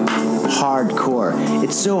hardcore.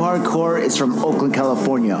 It's so hardcore, it's from Oakland,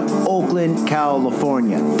 California. Oakland,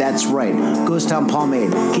 California. That's right. Ghost Town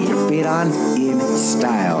pomade. Get your fade on in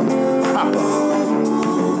style. Proper.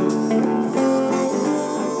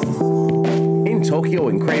 In Tokyo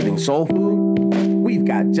and craving soul food, we've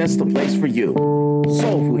got just the place for you.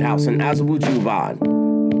 Soul Food House in Azabu-Juban.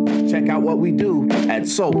 Check out what we do at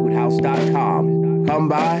soulfoodhouse.com. Come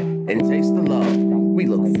by and taste the love. We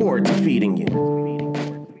look forward to feeding you.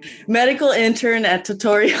 Medical intern at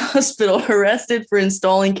Tottori Hospital arrested for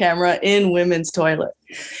installing camera in women's toilet.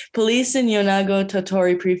 Police in Yonago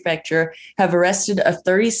Tottori Prefecture have arrested a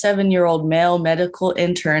 37-year-old male medical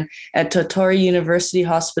intern at Tottori University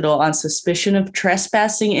Hospital on suspicion of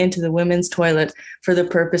trespassing into the women's toilet for the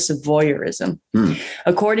purpose of voyeurism.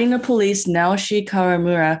 According to police, Naoshi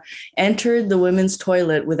Kawamura entered the women's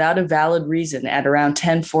toilet without a valid reason at around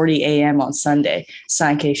 10:40 a.m. on Sunday,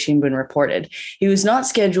 Sankei Shimbun reported. He was not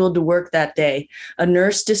scheduled to work that day. A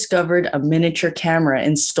nurse discovered a miniature camera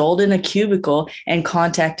installed in a cubicle and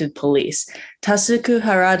contacted police. Tasuku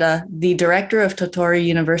Harada, the director of Tottori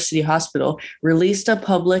University Hospital, released a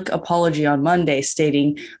public apology on Monday,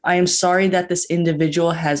 stating, "I am sorry that this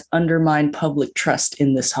individual has undermined public trust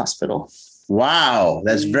in this hospital." Wow,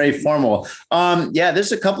 that's very formal. Yeah,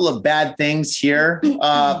 there's a couple of bad things here.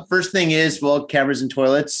 First thing is, well, cameras and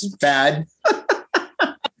toilets, bad.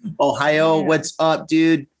 Ohio, what's up,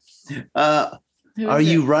 dude? Are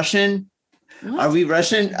you Russian? What? Are we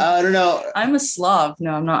Russian? I don't know. I'm a Slav.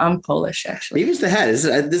 No, I'm not. I'm Polish, actually. Maybe it's the hat. This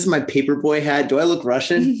is my paperboy hat. Do I look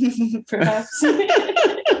Russian? Perhaps.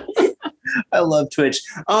 I love Twitch.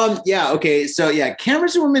 Yeah. Okay. So yeah,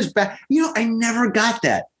 cameras in women's back. You know, I never got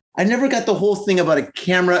that. I never got the whole thing about a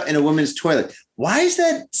camera in a women's toilet. Why is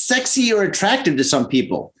that sexy or attractive to some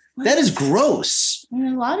people? That is gross. I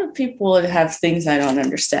mean, a lot of people have things I don't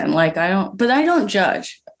understand. Like I don't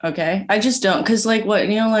judge. Okay. I just don't. Cause like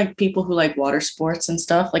like people who like water sports and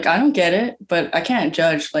stuff, like I don't get it, but I can't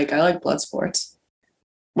judge. Like I like blood sports.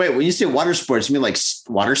 Wait, when you say water sports, you mean like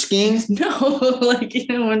water skiing? No, like,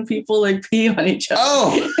 when people like pee on each other.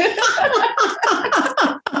 Oh,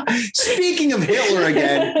 speaking of Hitler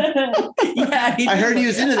again. Yeah. I heard he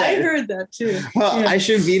was into that. I heard that too. Well, yeah. I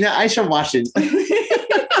should watch it.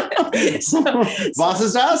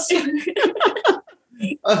 Boss's house?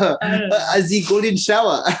 The golden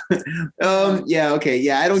shower. Yeah, okay.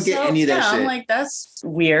 Yeah, I don't get any of that shit. I'm like, that's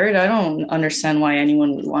weird. I don't understand why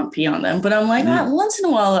anyone would want pee on them. But I'm like, once in a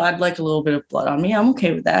while, I'd like a little bit of blood on me. I'm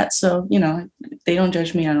okay with that. So, they don't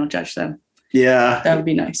judge me. I don't judge them. Yeah. That would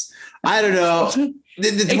be nice. I don't know.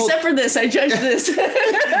 Except for this. I judge this.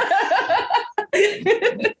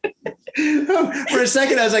 For a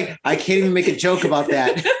second, I was like, I can't even make a joke about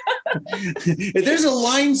that. If there's a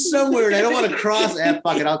line somewhere and I don't want to cross,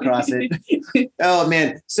 fuck it, I'll cross it. Oh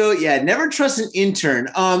man. So yeah, never trust an intern.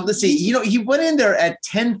 Let's see, he went in there at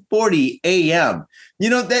 10:40 a.m.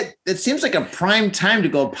 That seems like a prime time to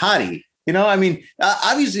go potty. I mean,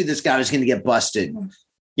 obviously this guy was going to get busted.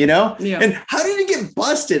 Yeah. And how did he get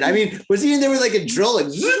busted? I mean, was he in there with like a drill, like,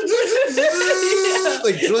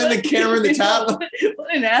 like drilling the camera in the top?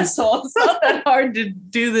 What an asshole. It's not that hard to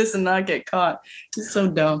do this and not get caught. It's so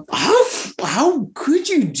dumb. How could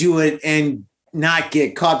you do it and not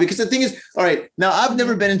get caught? Because the thing is, all right, now I've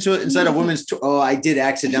never been inside a woman's I did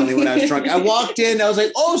accidentally when I was drunk. I walked in, I was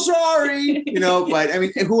like, oh, sorry, but I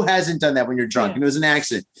mean, who hasn't done that when you're drunk? And it was an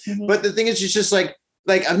accident. Mm-hmm. But the thing is, it's just like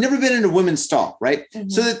I've never been in a women's stall, right? Mm-hmm.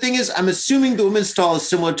 So the thing is, I'm assuming the women's stall is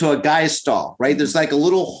similar to a guy's stall, right? There's like a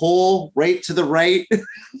little hole right to the right.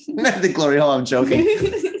 Not the glory hole, I'm joking.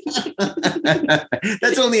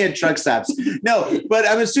 That's only at truck stops. No, but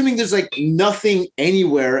I'm assuming there's like nothing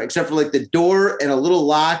anywhere except for like the door and a little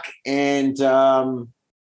lock and the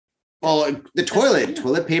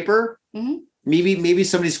toilet paper. Mm-hmm. Maybe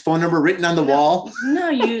somebody's phone number written on the wall. No,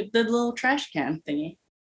 the little trash can thingy.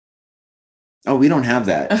 Oh, we don't have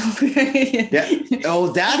that. Yeah.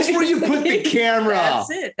 Oh, that's where you put the camera.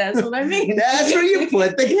 That's it. That's what I mean. That's where you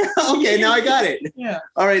put the camera. Okay, now I got it. Yeah.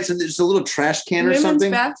 All right. So there's a little trash can or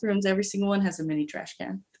something. Women's bathrooms, every single one has a mini trash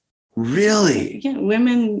can. Really? Yeah,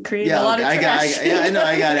 women create a lot of trash. I know.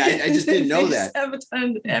 I got it. I just didn't know that. Have a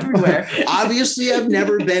ton everywhere. Obviously, I've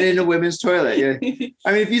never been in a women's toilet. Yeah.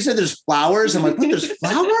 I mean, if you said there's flowers, I'm like, what? There's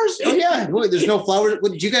flowers? Oh yeah. Wait, there's no flowers.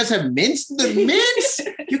 What, do you guys have mints? The mints?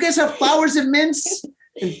 You guys have flowers and mints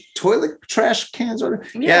and toilet trash cans?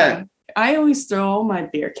 Yeah. I always throw all my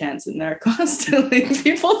beer cans in there constantly.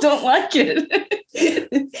 People don't like it.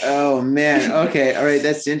 Oh man. Okay. All right.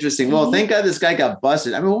 That's interesting. Well, thank God this guy got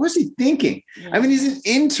busted. I mean, what was he thinking? I mean, he's an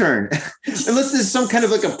intern. Unless this is some kind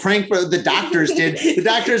of like a prank for the doctors did. The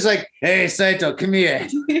doctor's like, hey, Saito, come here.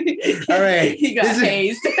 All right. He got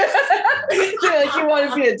hazed. You're like, you want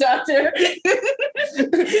to be a doctor?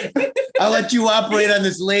 I'll let you operate on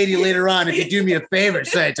this lady later on if you do me a favor,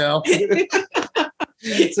 Saito.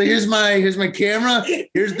 So here's my camera.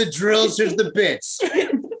 Here's the drills. Here's the bits.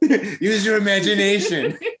 Use your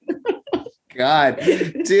imagination. God,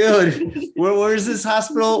 dude, where's this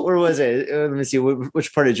hospital? Where was it? Let me see.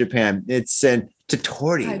 Which part of Japan? It's in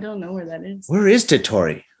Tottori. I don't know where that is. Where is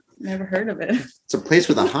Tottori? Never heard of it. It's a place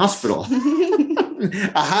with a hospital.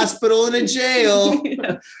 A hospital and a jail.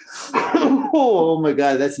 Yeah. Oh my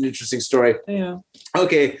God, that's an interesting story. Yeah.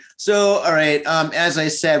 Okay, so all right. As I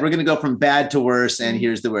said, we're gonna go from bad to worse, and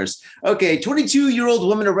here's the worst. Okay, 22-year-old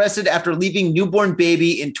woman arrested after leaving newborn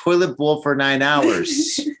baby in toilet bowl for 9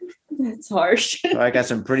 hours. That's harsh. Oh, I got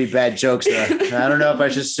some pretty bad jokes there. I don't know if I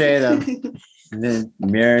should say them. And then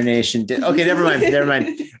Mirror Nation did. Okay, never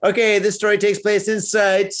mind. Okay, this story takes place in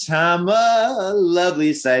Saitama,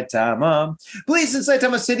 lovely Saitama. Police in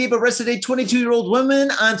Saitama City have arrested a 22-year-old woman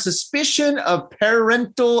on suspicion of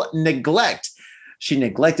parental neglect. She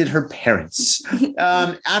neglected her parents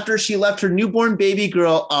after she left her newborn baby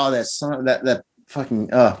girl. Oh, that fucking.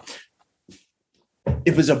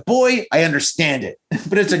 If it was a boy, I understand it.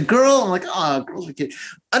 But it's a girl. I'm like, oh, girl's a kid.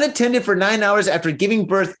 Unattended for 9 hours after giving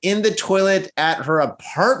birth in the toilet at her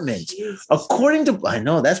apartment. Jesus. According to, I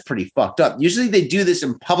know that's pretty fucked up. Usually they do this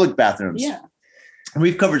in public bathrooms. Yeah.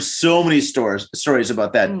 We've covered so many stories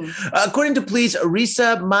about that. According to police,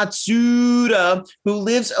 Arisa Matsuda, who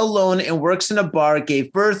lives alone and works in a bar,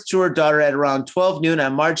 gave birth to her daughter at around 12 noon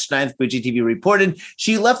on March 9th, Fuji TV reported.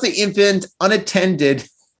 She left the infant unattended.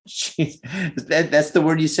 That's the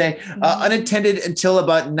word you say, unattended until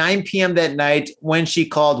about 9 p.m. that night when she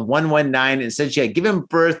called 119 and said she had given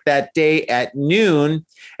birth that day at noon.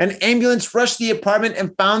 An ambulance rushed the apartment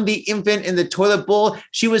and found the infant in the toilet bowl.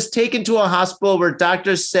 She was taken to a hospital where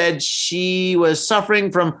doctors said she was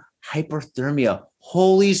suffering from hypothermia.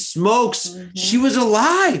 Holy smokes. She was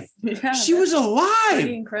alive. Yeah, she was alive.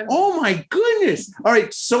 Incredible. Oh my goodness. All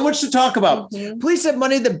right. So much to talk about. Police said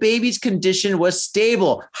Monday the baby's condition was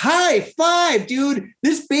stable. High five, dude.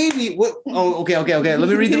 This baby. What? Oh, okay. Let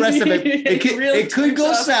me read the rest of it. It could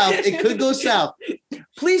go south. It could go south.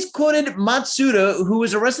 Police quoted Matsuda, who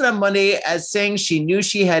was arrested on Monday, as saying she knew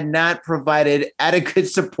she had not provided adequate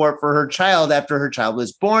support for her child after her child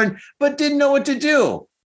was born, but didn't know what to do.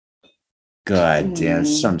 God damn,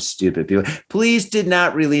 some stupid people. Police did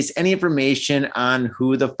not release any information on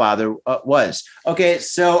who the father was. Okay,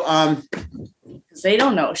 so they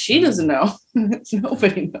don't know. She doesn't know.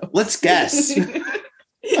 Nobody knows. Let's guess.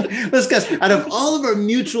 Let's guess. Out of all of our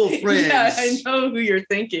mutual friends, yeah, I know who you're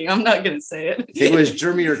thinking. I'm not gonna say it. I think it was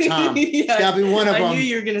Jeremy or Tom. Yeah, it's got to be one of them. I knew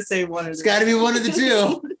you were gonna say one of them. It's got to be one of the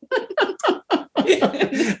two.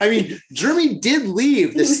 I mean, Jeremy did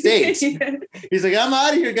leave the States. He's like, I'm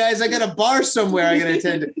out of here, guys. I got a bar somewhere I got to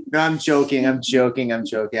attend to. No, I'm joking.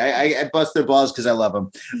 I bust their balls because I love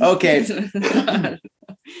them. Okay.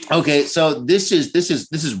 Okay. So this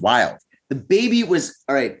is wild. The baby was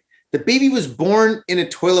all right. The baby was born in a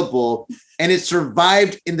toilet bowl and it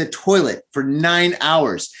survived in the toilet for 9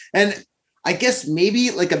 hours. And I guess maybe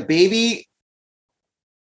like a baby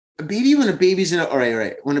when a baby's in a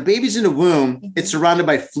when a baby's in a womb, it's surrounded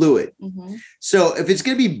by fluid. So if it's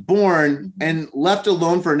going to be born and left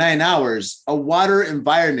alone for 9 hours, a water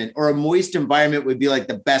environment or a moist environment would be like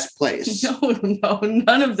the best place. No,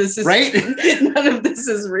 none of this is right. None of this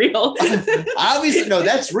is real. Obviously, no,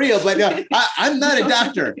 that's real. But no, I'm not a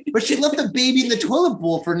doctor. But she left the baby in the toilet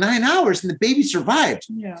bowl for 9 hours, and the baby survived.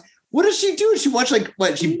 Yeah. What does she do? She watched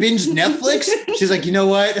she binged Netflix. She's like, you know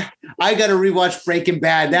what? I got to rewatch Breaking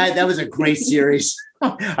Bad. That was a great series.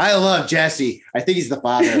 I love Jesse. I think he's the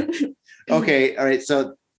father. Okay. All right.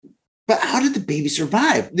 So, but how did the baby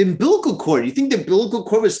survive? The umbilical cord. You think the umbilical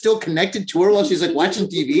cord was still connected to her while she's like watching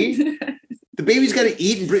TV? The baby's got to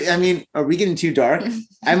eat and breathe. I mean, are we getting too dark?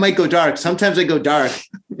 I might go dark. Sometimes I go dark.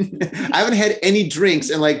 I haven't had any drinks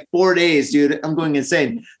in like 4 days, dude. I'm going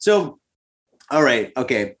insane. So, all right.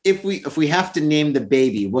 Okay. If we have to name the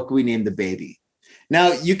baby, what can we name the baby?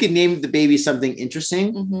 Now you can name the baby something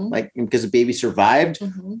interesting, like because the baby survived,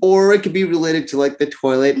 or it could be related to like the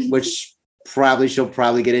toilet, which she'll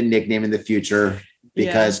probably get a nickname in the future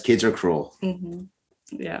because kids are cruel.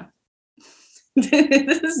 Yeah.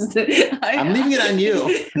 I'm leaving it on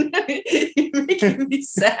you. You're making me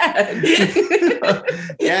sad.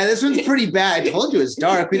 Yeah, this one's pretty bad. I told you it's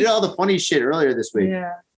dark. We did all the funny shit earlier this week.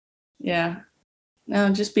 Yeah. No,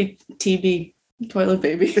 just be TB, toilet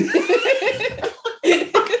baby.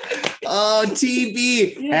 Oh,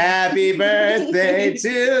 TB, happy birthday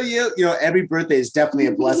to you. You know, every birthday is definitely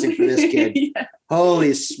a blessing for this kid. Yeah.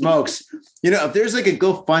 Holy smokes. You know, if there's like a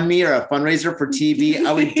GoFundMe or a fundraiser for TB,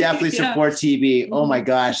 I would definitely support TB. Oh my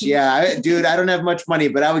gosh. Yeah, dude, I don't have much money,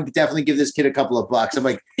 but I would definitely give this kid a couple of bucks. I'm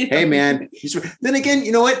like, hey, man. Then again,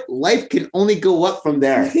 you know what? Life can only go up from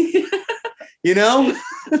there. You know,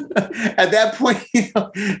 at that point, you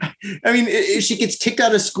know, I mean, if she gets kicked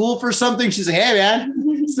out of school for something, she's like, hey, man,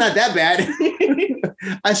 it's not that bad.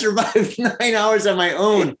 I survived 9 hours on my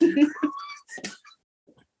own.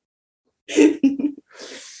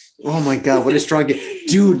 Oh, my God. What a strong kid.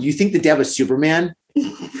 Dude, you think the dad was Superman?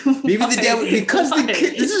 Maybe the dad, because the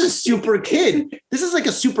kid, this is a super kid. This is like a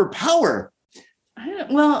superpower.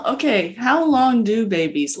 Well, okay. How long do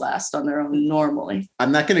babies last on their own normally?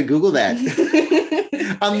 I'm not going to Google that.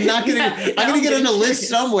 I'm going to get on a list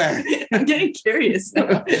somewhere. I'm getting curious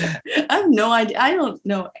now. I have no idea. I don't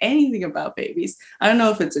know anything about babies. I don't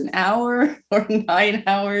know if it's an hour or 9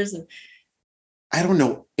 hours. I don't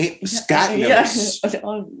know. Scott knows. Yeah.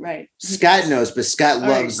 Oh, right. Scott knows, but Scott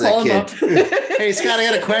loves that kid. Hey, Scott,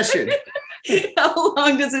 I got a question. How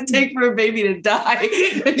long does it take for a baby to die?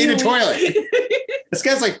 In a toilet. This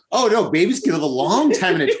guy's like, oh, no, babies can live a long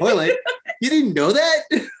time in a toilet. You didn't know that?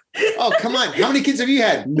 Oh, come on. How many kids have you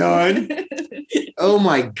had? None. Oh,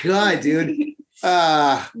 my God, dude.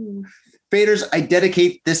 Faders, I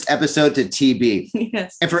dedicate this episode to TB.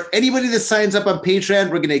 Yes. And for anybody that signs up on Patreon,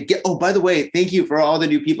 we're going to get, oh, by the way, thank you for all the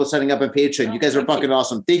new people signing up on Patreon. You guys are fucking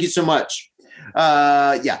awesome. Thank you so much.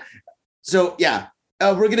 Yeah. So, yeah.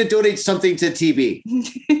 We're going to donate something to TB.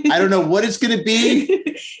 I don't know what it's going to be.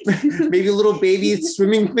 Maybe a little baby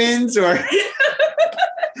swimming fins or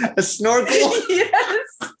a snorkel. Yes.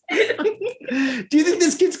 Do you think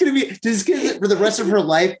this kid's going to be, this kid for the rest of her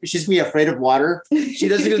life, she's going to be afraid of water? She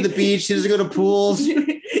doesn't go to the beach. She doesn't go to pools.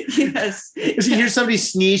 Yes. If she hears somebody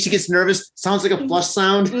sneeze, she gets nervous. Sounds like a flush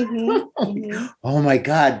sound. Mm-hmm. Oh my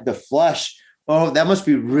God, the flush. Oh, that must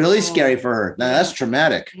be really scary for her. Now that's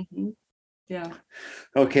traumatic. Mm-hmm. Yeah.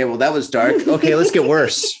 Okay, well, that was dark. Okay, let's get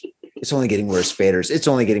worse. It's only getting worse, Faders. It's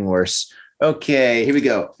only getting worse. Okay, here we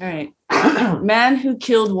go. All right. Man who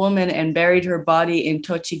killed woman and buried her body in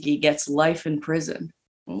Tochigi gets life in prison.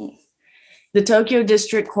 Ooh. The Tokyo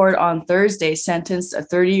District Court on Thursday sentenced a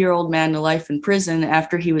 30-year-old man to life in prison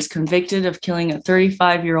after he was convicted of killing a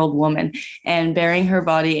 35-year-old woman and burying her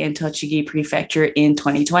body in Tochigi Prefecture in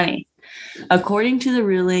 2020. According to the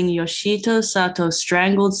ruling, Yoshito Sato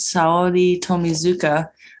strangled Saori Tomizuka,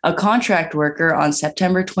 a contract worker, on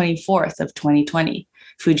September 24th of 2020,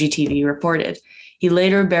 Fuji TV reported. He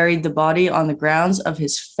later buried the body on the grounds of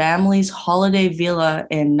his family's holiday villa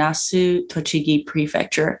in Nasu, Tochigi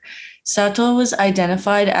Prefecture. Sato was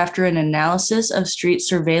identified after an analysis of street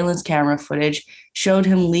surveillance camera footage showed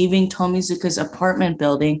him leaving Tomizuka's apartment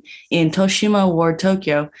building in Toshima Ward,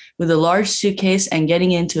 Tokyo, with a large suitcase and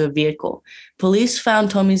getting into a vehicle. Police found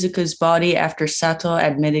Tomizuka's body after Sato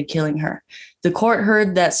admitted killing her. The court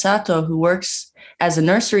heard that Sato, who works as a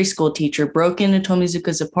nursery school teacher, broke into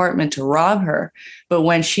Tomizuka's apartment to rob her, but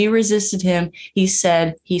when she resisted him, he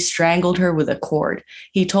said he strangled her with a cord.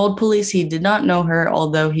 He told police he did not know her,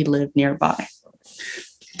 although he lived nearby.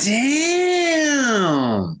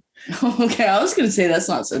 Damn. Okay, I was going to say that's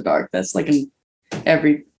not so dark. That's like an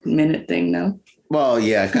every minute thing, no? Well,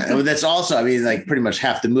 yeah. That's also, I mean, like pretty much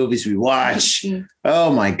half the movies we watch.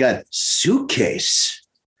 Oh, my God. Suitcase.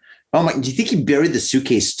 Oh, my. Do you think he buried the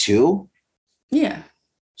suitcase too? Yeah.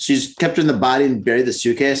 She's kept her in the body and buried the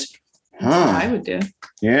suitcase? That's what I would do.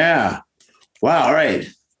 Yeah. Wow. All right.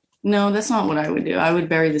 No, that's not what I would do. I would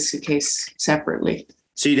bury the suitcase separately.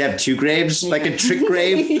 So you'd have two graves, like a trick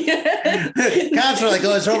grave? Yeah. Cops are like,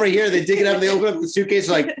 oh, it's over here. They dig it up. They open up the suitcase.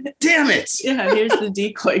 Like, damn it. Yeah, here's the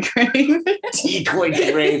decoy grave.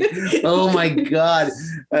 Decoy grave. Oh, my God.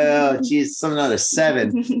 Oh, geez, something out of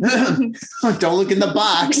 7. Don't look in the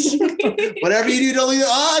box. Whatever you do, don't look.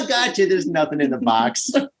 Oh, gotcha. There's nothing in the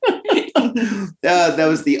box. That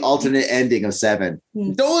was the alternate ending of 7.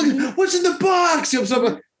 Don't look. What's in the box?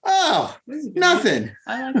 Oh, nothing.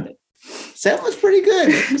 I liked it. 7 was pretty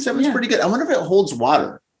good. 7 was pretty good. I wonder if it holds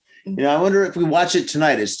water. You know, I wonder if we watch it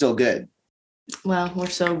tonight, it's still good. Well, we're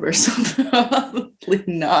sober, so probably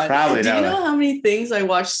not. Probably Do not. you know how many things I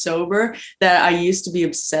watched sober that I used to be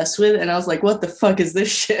obsessed with? And I was like, what the fuck is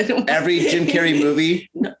this shit? Every Jim Carrey movie?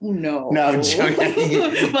 No. I'm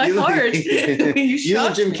joking. My heart. You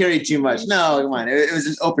love Jim Carrey too much. No, come on. It was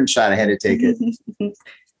an open shot. I had to take it.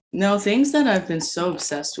 No, things that I've been so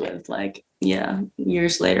obsessed with, like,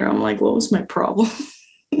 years later, I'm like, what was my problem?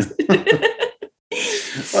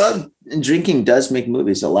 Well, drinking does make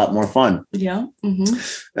movies a lot more fun. Yeah. Mm-hmm.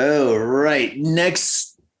 Oh, right.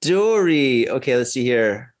 Next story. Okay, let's see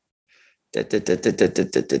here. I'm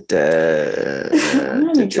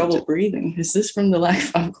having trouble breathing. Is this from the lack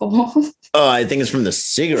of alcohol? Oh, I think it's from the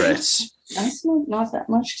cigarettes. I smoked not that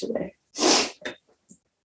much today.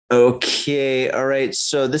 Okay. All right.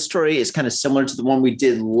 So this story is kind of similar to the one we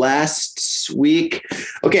did last week.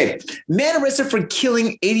 Okay. Man arrested for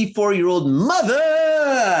killing 84-year-old mother.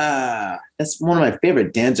 That's one of my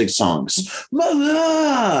favorite Danzig songs.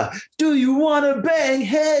 Mother, do you want to bang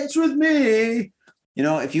heads with me? You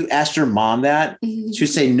know, if you asked your mom that, she would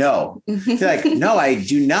say no. She's like, no, I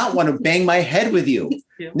do not want to bang my head with you.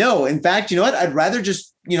 Yeah. No, in fact, you know what? I'd rather just,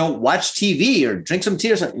 watch TV or drink some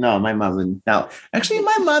tea or something. No, my mom wouldn't. No, actually,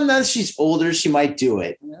 my mom, now that she's older, she might do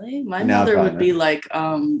it. Really? My mother would be like,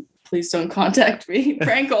 please don't contact me.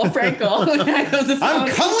 Frankel. I'm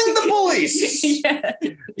calling the police. Yeah.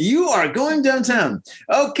 You are going downtown.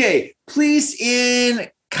 Okay. Police in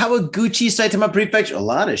Kawaguchi, Saitama Prefecture. A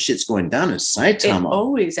lot of shit's going down in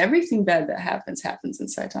Saitama. Everything bad that happens in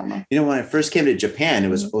Saitama. When I first came to Japan, it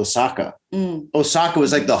was Osaka. Osaka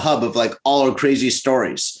was like the hub of like all our crazy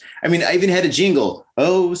stories. I mean, I even had a jingle,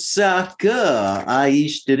 Osaka,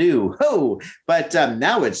 aishiteru. Ho! But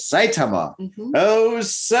now it's Saitama.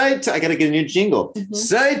 Saitama. I got to get a new jingle.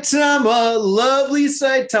 Saitama, lovely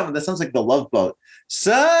Saitama. That sounds like the Love Boat.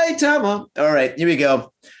 Saitama. All right, here we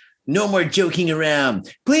go. No more joking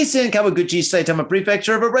around. Police in Kawaguchi, Saitama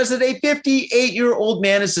Prefecture have arrested a 58-year-old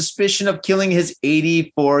man in suspicion of killing his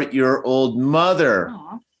 84-year-old mother.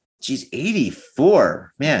 Aww. She's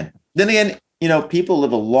 84. Man. Then again, people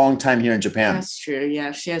live a long time here in Japan. That's true.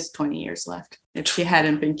 Yeah, she has 20 years left if she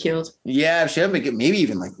hadn't been killed. Yeah, if she hadn't been killed, maybe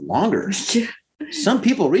even like longer. Some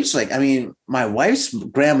people reach my wife's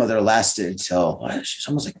grandmother lasted until she's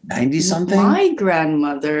almost like 90 something. My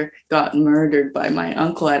grandmother got murdered by my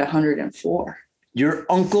uncle at 104. Your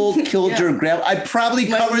uncle killed your grandma. I probably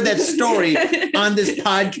covered that story on this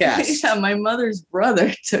podcast. Yeah, my mother's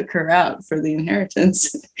brother took her out for the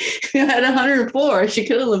inheritance. At 104, she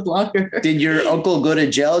could have lived longer. Did your uncle go to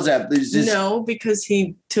jail? No, because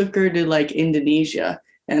he took her to Indonesia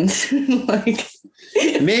and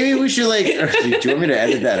Maybe we should do you want me to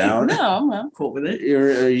edit that out? No, I'm cool with it.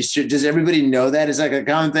 Are you sure? Does everybody know that? It's like a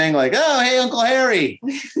common thing, like, oh, hey, Uncle Harry.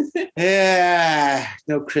 Yeah,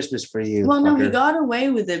 no Christmas for you. Well, no, he got away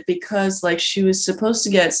with it because she was supposed to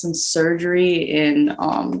get some surgery in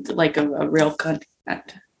a real country.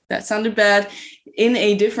 That sounded bad. In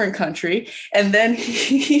a different country. And then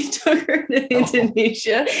he took her to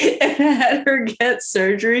Indonesia and had her get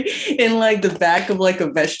surgery in the back of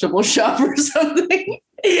a vegetable shop or something.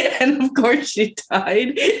 And of course she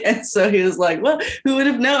died. And so he was like, well, who would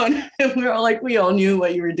have known? And we were all we all knew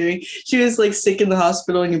what you were doing. She was sick in the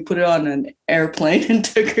hospital and you put her on an airplane and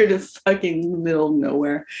took her to fucking middle of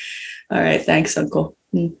nowhere. All right. Thanks, Uncle.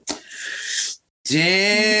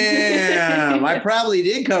 Damn, I probably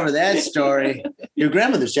did cover that story. Your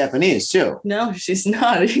grandmother's Japanese too. No, she's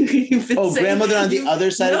not. Grandmother on the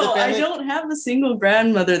other side of the family? I don't have a single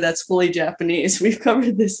grandmother that's fully Japanese. We've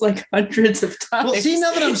covered this hundreds of times. Well, see,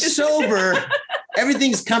 now that I'm sober,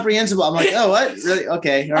 everything's comprehensible. I'm like, oh, what? Really?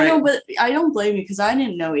 Okay. All right. I know, but I don't blame you because I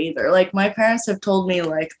didn't know either. My parents have told me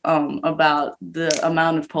about the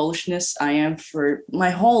amount of Polishness I am for my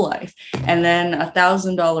whole life. And then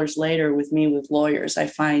 $1,000 later with lawyers, I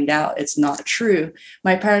find out it's not true.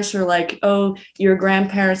 My parents are like, oh, your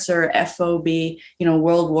grandparents are FOB,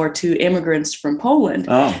 World War II immigrants from Poland.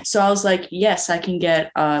 Oh. So I was like, yes, I can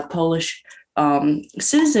get Polish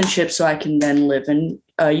citizenship so I can then live in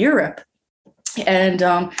Europe. And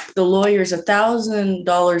the lawyers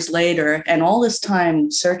 $1,000 later, and all this time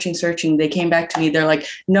searching, they came back to me. They're like,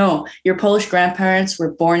 no, your Polish grandparents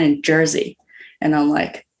were born in Jersey. And I'm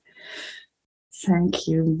like, thank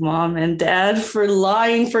you, Mom and Dad, for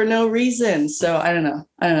lying for no reason. So I don't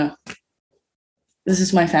know. This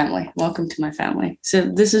is my family. Welcome to my family. So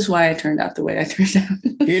this is why I turned out the way I turned out.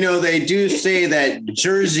 They do say that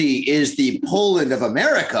Jersey is the Poland of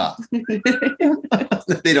America.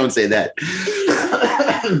 They don't say that.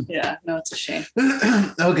 Yeah, no, it's a shame.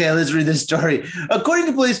 Okay, let's read this story. According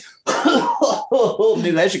to police,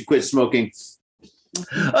 maybe I should quit smoking.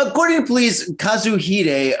 According to police,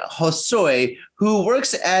 Kazuhide Hosoi, who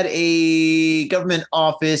works at a government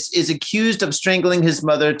office, is accused of strangling his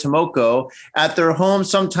mother, Tomoko, at their home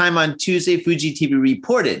sometime on Tuesday, Fuji TV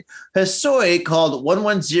reported. Hosoi called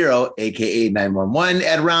 110, aka 911,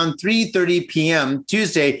 at around 3:30 p.m.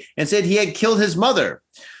 Tuesday and said he had killed his mother.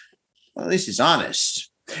 Well, at least he's honest.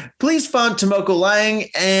 Police found Tomoko lying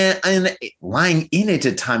in a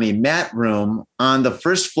tatami mat room on the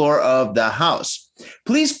first floor of the house.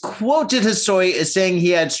 Police quoted Hosoi as saying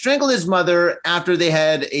he had strangled his mother after they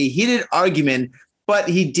had a heated argument, but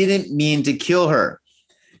he didn't mean to kill her.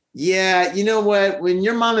 Yeah, you know what? When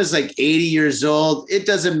your mom is like 80 years old, it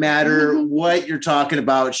doesn't matter what you're talking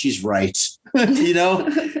about. She's right. You know,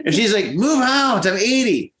 if she's like, move out, I'm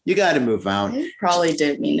 80. You got to move out. He probably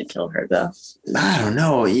did mean to kill her, though. I don't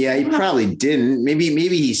know. Yeah, he probably didn't. Maybe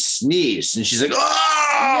he sneezed and she's like, oh,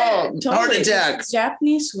 yeah, totally. Heart attack.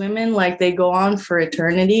 Japanese women, like, they go on for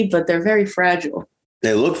eternity, but they're very fragile.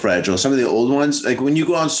 They look fragile. Some of the old ones, like when you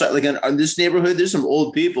go outside, like in this neighborhood, there's some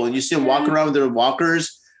old people and you see them walking around with their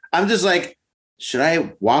walkers. I'm just like, should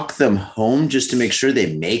I walk them home just to make sure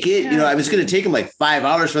they make it? Yeah. You know, I mean, it's going to take them like 5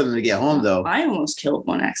 hours for them to get home, though. I almost killed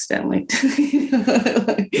one accidentally. This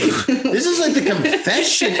is like the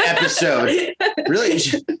confession episode. Really?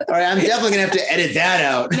 All right, I'm definitely going to have to edit that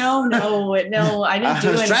out. No, I didn't do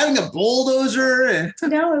it. I was driving a bulldozer.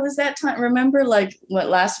 No, it was that time. Remember, like,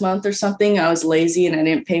 last month or something, I was lazy and I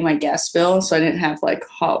didn't pay my gas bill, so I didn't have, like,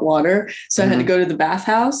 hot water. So I had to go to the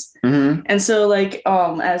bathhouse. Mm-hmm. And so, like,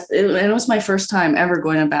 it was my first time ever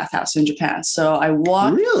going to a bathhouse in Japan. So I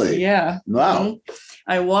walked. Really? Yeah. Wow. Mm-hmm.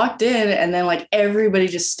 I walked in and then like everybody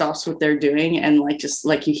just stops what they're doing. And like, just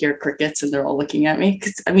like you hear crickets and they're all looking at me.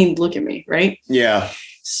 'Cause, I mean, look at me. Right. Yeah.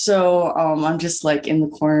 So I'm just like in the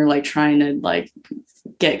corner, like trying to like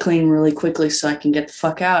get clean really quickly so I can get the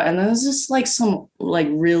fuck out. And then there's just like some like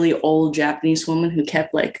really old Japanese woman who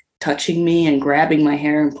kept like touching me and grabbing my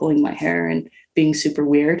hair and pulling my hair and being super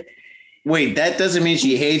weird. Wait, that doesn't mean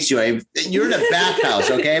she hates you. You're in a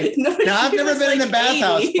bathhouse, okay? No, now, I've never been in a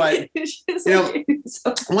bathhouse, 80. But you know,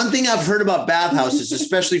 one thing I've heard about bathhouses,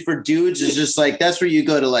 especially for dudes, is just like that's where you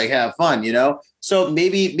go to like have fun, you know? So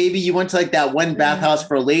maybe you went to like that one bathhouse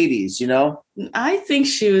for ladies, you know? I think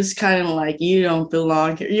she was kind of like, you don't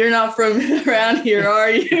belong here. You're not from around here, are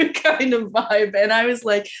you? Kind of vibe. And I was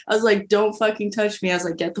like, don't fucking touch me. I was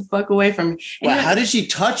like, get the fuck away from me. Well, how did she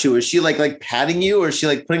touch you? Was she like patting you, or is she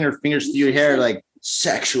like putting her fingers through your hair like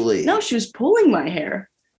sexually? No, she was pulling my hair.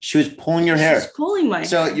 She was pulling your hair. She was pulling my hair.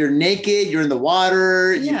 So you're naked, you're in the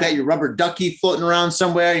water, you've got your rubber ducky floating around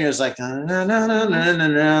somewhere, and you're just like,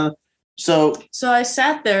 no. So I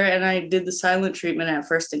sat there and I did the silent treatment at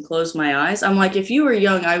first and closed my eyes. I'm like, if you were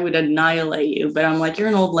young, I would annihilate you. But I'm like, you're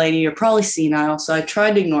an old lady. You're probably senile. So I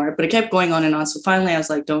tried to ignore it, but it kept going on and on. So finally I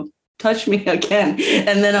was like, don't touch me again.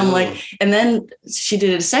 And then I'm like, and then she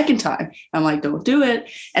did it a second time. I'm like, don't do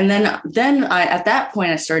it. And then I, at that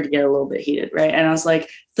point, I started to get a little bit heated. Right. And I was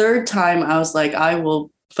like, third time, I was like, I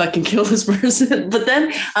will fucking kill this person. But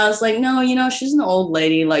then I was like, no, you know, she's an old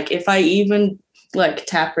lady. Like if I even like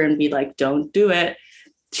tap her and be like, don't do it,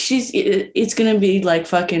 it's gonna be like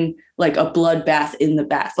fucking like a bloodbath in the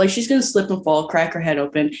bath. Like she's gonna slip and fall, crack her head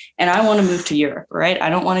open. And I want to move to Europe, right? I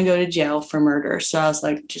don't want to go to jail for murder. So I was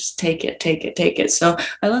like, just take it. So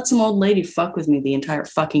I let some old lady fuck with me the entire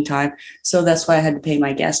fucking time. So that's why I had to pay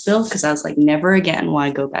my gas bill, because I was like, never again will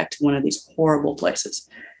I go back to one of these horrible places.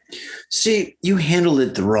 See, you handled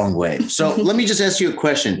it the wrong way. So let me just ask you a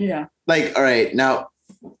question. Yeah. Like, all right, now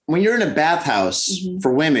when you're in a bathhouse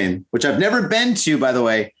for women, which I've never been to, by the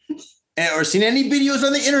way, or seen any videos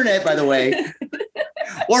on the internet, by the way,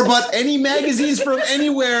 or bought any magazines from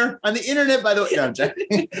anywhere on the internet, by the way. No, I'm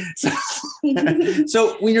joking.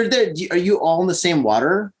 So when you're there, are you all in the same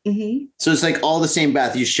water? Mm-hmm. So it's like all the same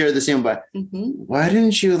bath. You share the same bath. Mm-hmm. Why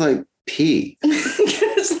didn't you like pee?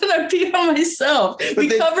 Because then I pee on myself.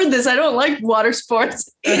 We covered this. I don't like water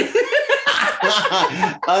sports.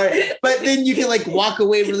 All right, but then you can like walk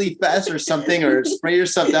away really fast or something, or spray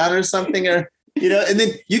yourself down or something, or you know, and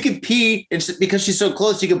then you can pee, and because she's so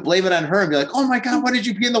close, you can blame it on her and be like, "Oh my god, why did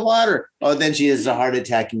you pee in the water?" Oh, then she has a heart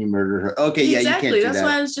attack and you murdered her. Okay, exactly. Yeah, you can't do that. That's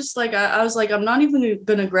why I was just like, I was like, I'm not even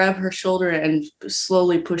gonna grab her shoulder and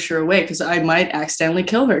slowly push her away because I might accidentally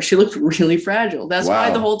kill her. She looked really fragile. That's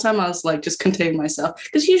why the whole time I was like, just contain myself,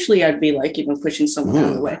 because usually I'd be like, you know, pushing someone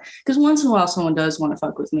out of the way, because once in a while someone does want to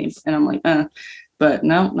fuck with me, and I'm like, but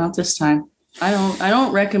no, not this time. I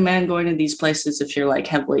don't recommend going to these places if you're like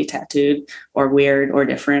heavily tattooed or weird or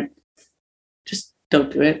different. Just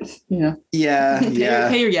don't do it. You know. Yeah,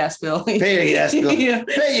 Pay your gas bill. Pay your gas bill. Yeah.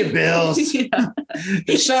 Pay your bills. Yeah.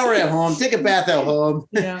 Shower at home. Take a bath at home.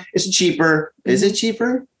 Yeah. It's cheaper. Is it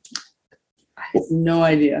cheaper? I have no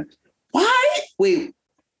idea. Why? Wait.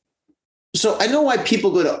 So I know why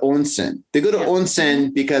people go to onsen. They go to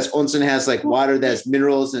onsen because onsen has like water that's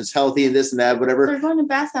minerals and it's healthy and this and that, whatever. They're going to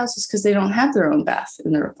bathhouses because they don't have their own bath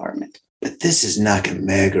in their apartment. But this is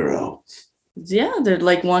Nakameguro. Yeah, they're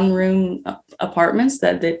like one room apartments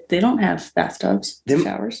that they don't have bathtubs,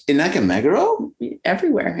 showers. In Nakameguro?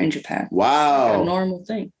 Everywhere in Japan. Wow. It's like a normal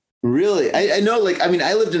thing. Really? I know, like, I mean,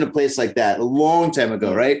 I lived in a place like that a long time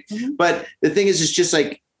ago, right? Mm-hmm. But the thing is, it's just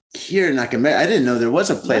like here in Nakameguro, I didn't know there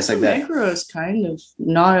was a place like that. Nakameguro is kind of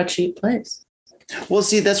not a cheap place. Well,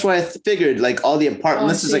 see, that's why I figured like all the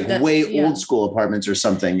apartments, this is like way old school apartments or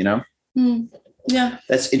something, you know? Yeah.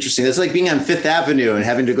 That's interesting. That's like being on Fifth Avenue and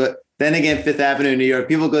having to go. Then again, Fifth Avenue, New York,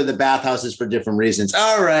 people go to the bathhouses for different reasons.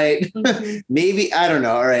 All right. Mm-hmm. Maybe, I don't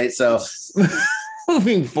know. All right. So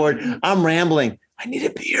moving forward, I'm rambling. I need a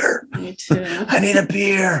beer. Me too. I need a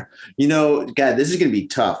beer. You know, God, this is going to be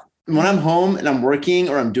tough. When I'm home and I'm working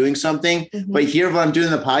or I'm doing something, but here when I'm doing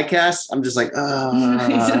the podcast, I'm just like,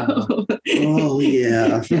 oh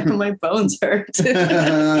yeah. My bones hurt.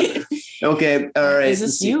 Okay. All right. Is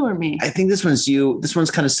this you or me? I think this one's you. This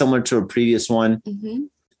one's kind of similar to a previous one. Mm-hmm.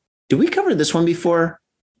 Did we cover this one before?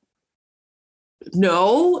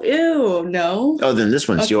 No. Ew. No. Oh, then this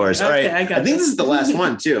one's yours. All right. I think this is the last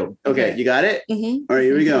one too. Okay. You got it? Mm-hmm. All right,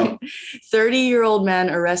 here we go. 30-year-old man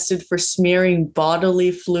arrested for smearing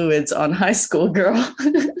bodily fluids on high school girl.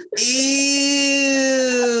 Ew.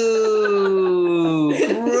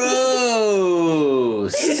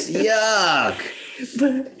 Gross. Yuck.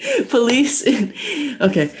 Police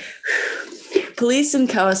in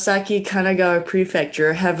Kawasaki, Kanagawa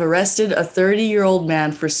Prefecture have arrested a 30-year-old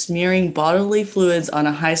man for smearing bodily fluids on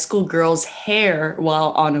a high school girl's hair while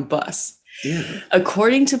on a bus. Yeah.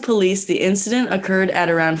 According to police, the incident occurred at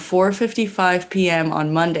around 4:55 p.m.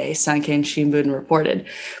 on Monday, Sanken Shimbun reported.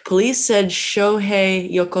 Police said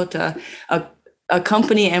Shohei Yokota, a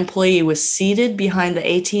company employee, was seated behind the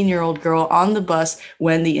 18-year-old girl on the bus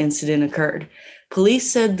when the incident occurred. Police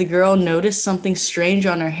said the girl noticed something strange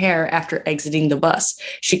on her hair after exiting the bus.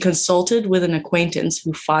 She consulted with an acquaintance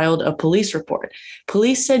who filed a police report.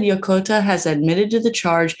 Police said Yokota has admitted to the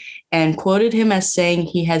charge and quoted him as saying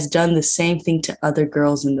he has done the same thing to other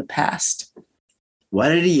girls in the past. Why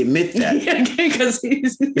did he admit that? Because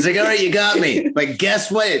he's like, all right, you got me. But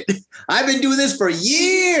guess what? I've been doing this for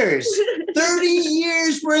years. 30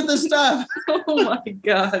 years worth of stuff. Oh, my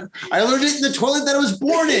God. I learned it in the toilet that I was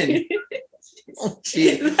born in. Oh,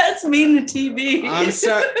 that's mean to TV. I'm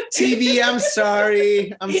sorry, TV. I'm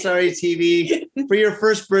sorry, TV. For your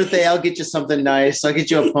first birthday, I'll get you something nice. I'll get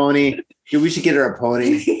you a pony. Dude, we should get her a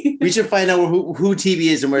pony. We should find out who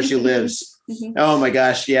TV is and where she lives. Mm-hmm. Oh my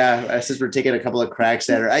gosh, yeah. Since we're taking a couple of cracks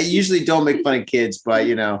at her, I usually don't make fun of kids, but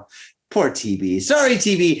you know, poor TV. Sorry,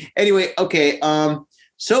 TV. Anyway, okay.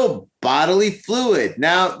 So bodily fluid.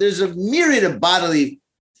 Now, there's a myriad of bodily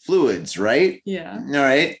fluids, right? Yeah. All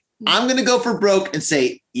right. I'm going to go for broke and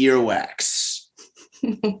say earwax.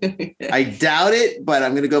 I doubt it, but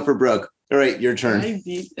I'm going to go for broke. All right, your turn.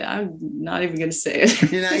 I'm not even going to say it.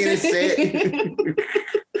 You're not going to say it?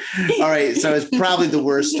 All right, so it's probably the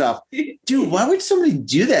worst stuff. Dude, why would somebody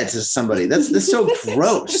do that to somebody? That's so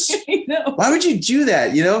gross. I know. Why would you do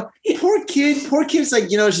that? You know, poor kid's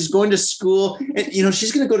like, you know, she's going to school and, you know,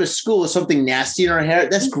 she's going to go to school with something nasty in her hair.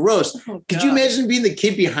 That's gross. Oh, could you imagine being the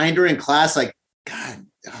kid behind her in class? Like, God,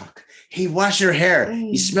 hey, wash your hair.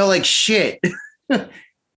 You smell like shit.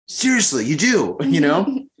 Seriously, you do, you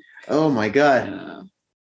know? Oh my God.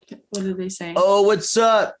 What are they saying? Oh, what's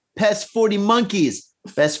up? Pest 40 monkeys.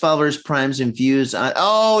 Best followers, primes, and views on.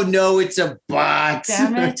 Oh no, it's a bot.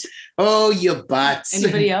 Damn it. Oh, you bots.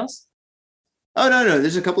 Anybody else? Oh no.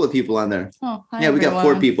 There's a couple of people on there. Oh, hi, yeah, we got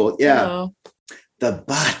 4 people. Yeah. Hello.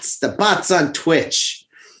 The bots on Twitch.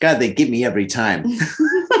 God, they get me every time.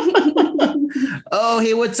 Oh,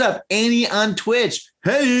 hey, what's up? Annie on Twitch.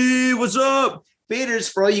 Hey, what's up?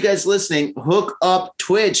 Faders, for all you guys listening, hook up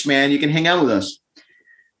Twitch, man. You can hang out with us.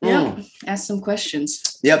 Yeah, ask some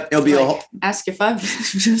questions. Yep, it'll be ask if I've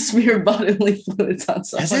smeared bodily fluids on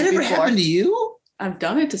someone. Has that ever happened to you? I've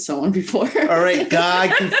done it to someone before. All right,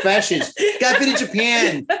 God, confessions. Got been in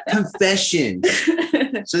Japan. Confessions.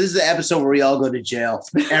 So this is the episode where we all go to jail.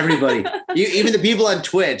 Everybody, even the people on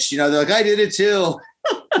Twitch. You know, they're like, I did it too.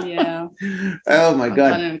 Yeah. Oh my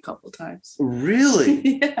God. I've done it a couple of times.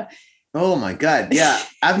 Really? Yeah. Oh my God. Yeah,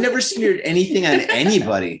 I've never smeared anything on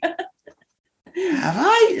anybody. Have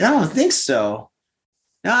I? I don't think so.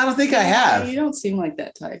 No, I don't think I have. You don't seem like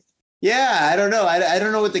that type. Yeah, I don't know. I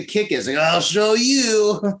don't know what the kick is. Like, I'll show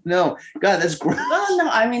you. No, God, that's gross. No.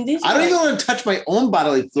 I mean, I don't even want to touch my own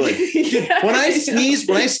bodily fluid. Dude, when I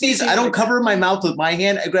sneeze, I don't cover my mouth with my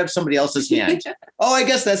hand. I grab somebody else's hand. Oh, I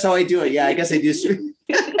guess that's how I do it. Yeah, I guess I do.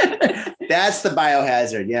 That's the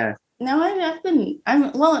biohazard. Yeah. No,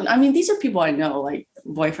 I mean, these are people I know, like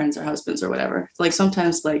boyfriends or husbands or whatever. Like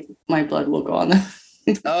sometimes like my blood will go on them.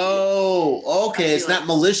 Oh, okay. It's not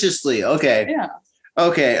maliciously. Okay. Yeah.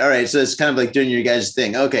 Okay. All right. So it's kind of like doing your guys'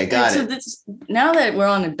 thing. Okay. Got it. Now that we're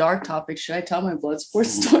on a dark topic, should I tell my blood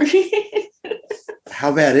sports story?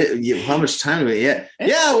 How bad how much time do we? Yeah.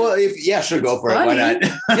 Well, sure. Go for funny. It. Why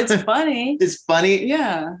not? It's funny. It's funny.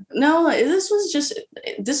 Yeah. No, this was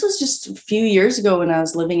just a few years ago when I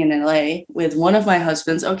was living in LA with one of my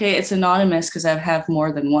husbands. Okay. It's anonymous because I have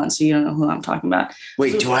more than one. So you don't know who I'm talking about.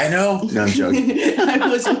 Wait, do I know? No, I'm joking. I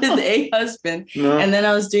was with a husband and then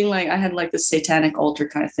I was doing I had like this satanic altar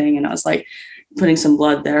kind of thing. And I was like, putting some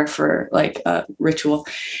blood there for like a ritual.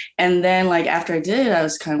 And then like after I did it, I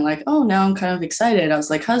was kind of like, oh, now I'm kind of excited. I was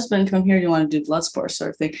like, husband, come here. Do you want to do blood sports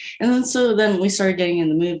sort of thing? And then we started getting in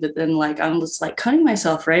the mood, but then like I was like cutting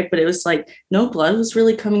myself, right? But it was like no blood was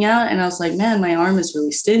really coming out. And I was like, man, my arm is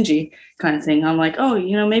really stingy kind of thing. I'm like, oh,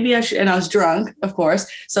 maybe I should. And I was drunk, of course.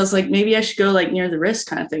 So I was like, maybe I should go like near the wrist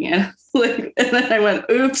kind of thing. And and then I went,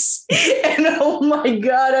 oops. And oh my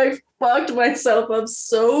God, I fucked myself up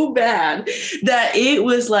so bad that it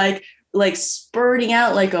was like spurting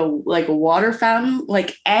out like a water fountain,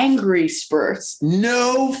 like angry spurts.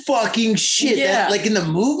 No fucking shit. Yeah. That, like in the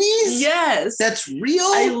movies? Yes. That's real?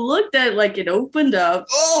 I looked at like it opened up.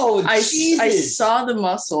 Oh, Jesus. I saw the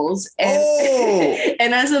muscles and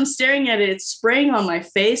and as I'm staring at it, it's spraying on my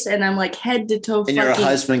face and I'm like head to toe. And your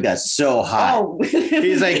husband got so hot. Oh.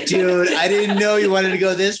 He's like, dude, I didn't know you wanted to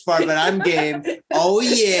go this far, but I'm game. Oh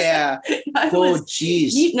yeah. Jeez.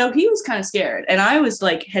 He was kind of scared. And I was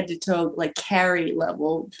like head to toe, like Carrie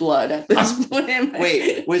level blood at this point.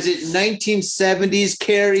 Wait, was it 1970s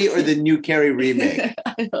Carrie or the new Carrie remake?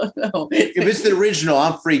 I don't know. If it's the original,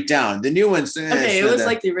 I'm freaked out. The new one's okay. It was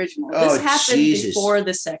like the original. This happened before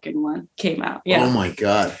the second one came out. Yeah. Oh my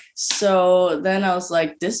God. So then I was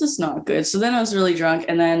like, this is not good. So then I was really drunk,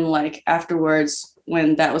 and then like afterwards,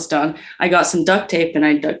 when that was done, I got some duct tape and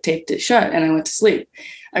I duct taped it shut, and I went to sleep.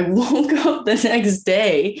 I woke up the next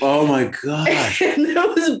day. Oh my God. And there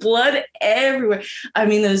was blood everywhere. I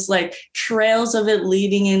mean, there's like trails of it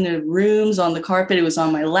leading into rooms on the carpet. It was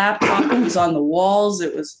on my laptop. It was on the walls.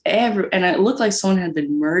 It was everywhere. And it looked like someone had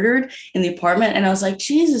been murdered in the apartment. And I was like,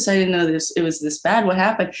 Jesus, I didn't know it was this bad. What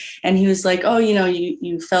happened? And he was like, oh,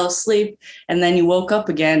 you fell asleep and then you woke up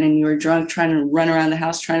again and you were drunk trying to run around the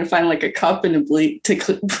house, trying to find like a cup and to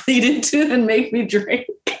bleed into and make me drink.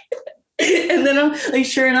 And then I'm like,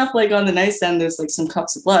 sure enough, like on the nightstand, there's like some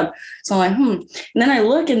cups of blood. So I'm like, And then I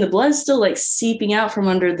look and the blood's still like seeping out from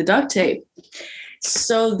under the duct tape.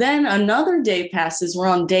 So then another day passes. We're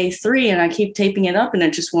on day 3 and I keep taping it up and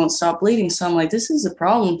it just won't stop bleeding. So I'm like, this is a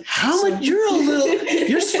problem.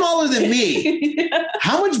 You're smaller than me. Yeah.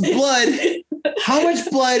 How much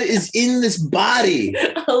blood is in this body?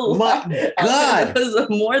 My God. It was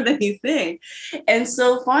more than you think. And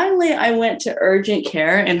so finally I went to urgent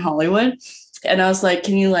care in Hollywood and I was like,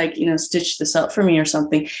 can you stitch this up for me or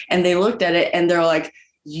something? And they looked at it and they're like,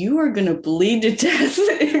 you are going to bleed to death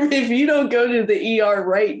if you don't go to the ER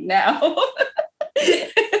right now.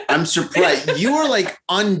 I'm surprised. You are like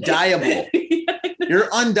undieable.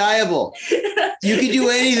 You're undieable. You can do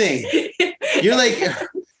anything. You're like...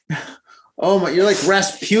 Oh my, you're like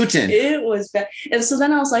Rasputin. It was bad. And so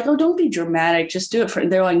then I was like, oh, don't be dramatic. Just do it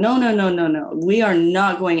they're like, no. We are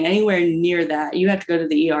not going anywhere near that. You have to go to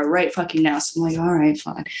the ER right fucking now. So I'm like, all right,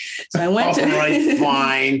 fine. So I went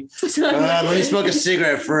fine. So let me smoke a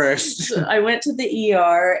cigarette first. So I went to the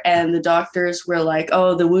ER and the doctors were like,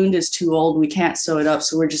 oh, the wound is too old. We can't sew it up.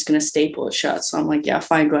 So we're just going to staple it shut. So I'm like, yeah,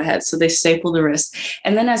 fine, go ahead. So they stapled the wrist.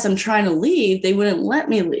 And then as I'm trying to leave, they wouldn't let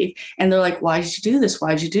me leave. And they're like, why did you do this?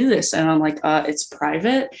 Why'd you do this? And I'm like, it's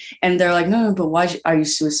private. And they're like, no, but why are you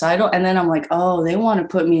suicidal? And then I'm like, oh, they want to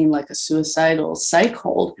put me in like a suicidal psych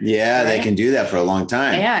hold. Yeah, right? They can do that for a long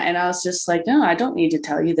time. Yeah. And I was just like, no, I don't need to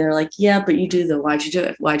tell you. They're like, yeah, but you do though. Why'd you do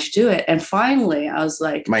it? Why'd you do it? And finally I was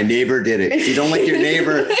like, my neighbor did it. You don't like your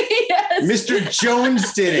neighbor. Yes. Mr.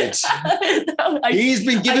 Jones did it. No, he's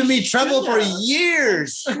been giving me trouble for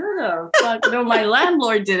years. Fuck, no, my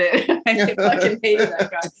landlord did it. I fucking hated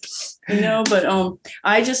that guy. But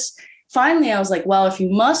finally, I was like, well, if you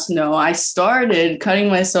must know, I started cutting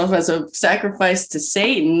myself as a sacrifice to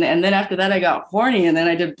Satan. And then after that, I got horny and then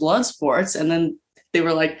I did blood sports. And then they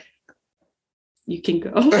were like, You can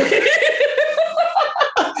go.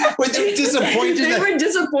 Wait, they were disappointed. They were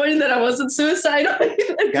disappointed that I wasn't suicidal.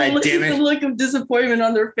 God damn it. The look of disappointment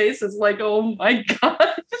on their faces, like, oh my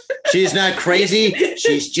God. She's not crazy.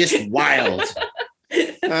 She's just wild.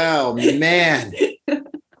 Oh, man.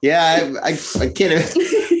 Yeah, I can't.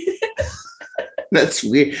 That's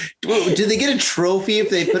weird. Do they get a trophy if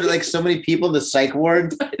they put like so many people in the psych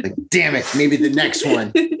ward? Like, damn it, maybe the next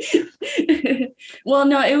one. Well,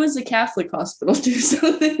 no, it was a Catholic hospital too,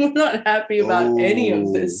 so they were not happy about any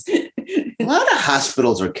of this. A lot of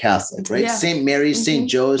hospitals are Catholic, right? Yeah. St. Mary's, St.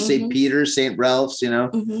 Joe's, St. Peter's, St. Ralph's, I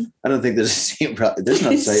don't think there's a St. Ralph. There's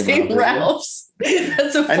no St. Ralph's.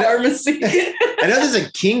 That's a pharmacy. I know there's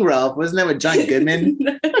a King Ralph. Wasn't that with John Goodman?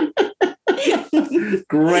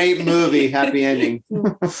 Great movie. Happy ending.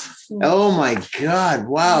 Oh my God.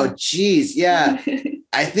 Wow. Geez. Yeah.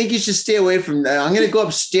 I think you should stay away from that. I'm going to go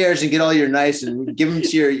upstairs and get all your knives and give them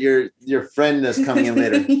to your friend that's coming in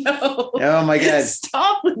later. No. Oh my God.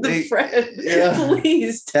 Stop with the friend. Yeah.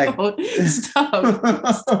 Please don't.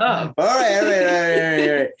 Stop. All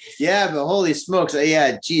right. Yeah, but holy smokes.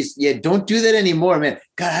 Yeah. Geez. Yeah. Don't do that anymore, man.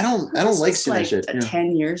 God, I don't like seeing that shit.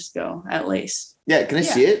 10 years ago, at least. Yeah. Can I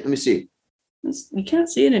see it? Let me see. You can't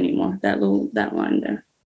see it anymore. That line there.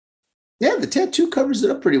 Yeah, the tattoo covers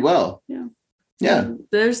it up pretty well. Yeah.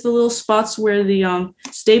 There's the little spots where the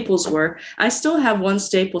staples were. I still have one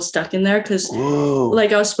staple stuck in there because,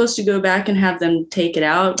 like, I was supposed to go back and have them take it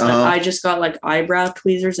out, but I just got like eyebrow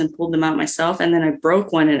tweezers and pulled them out myself, and then I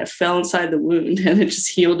broke one and it fell inside the wound and it just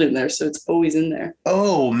healed in there, so it's always in there.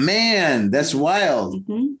 Oh man, that's wild.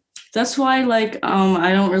 Mm-hmm. That's why, like,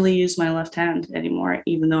 I don't really use my left hand anymore,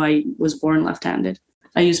 even though I was born left-handed.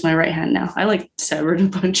 I use my right hand now. I, like, severed a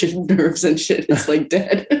bunch of nerves and shit. It's, like,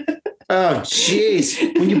 dead. Oh, jeez.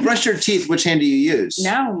 When you brush your teeth, which hand do you use?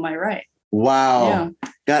 Now, my right. Wow. Yeah.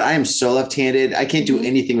 God, I am so left-handed. I can't do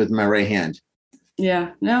anything with my right hand.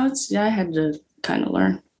 Yeah. No, I had to kind of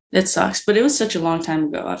learn. It sucks, but it was such a long time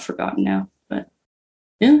ago. I've forgotten now. But,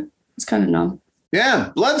 yeah, it's kind of numb.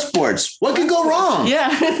 Yeah, blood sports. What could go wrong? Yeah.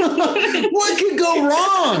 What could go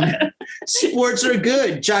wrong? Sports are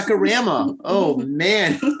good. Jacarama. Oh,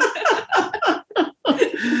 man.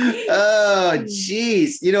 Oh,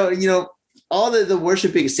 geez. You know, all the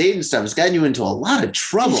worshiping Satan stuff has gotten you into a lot of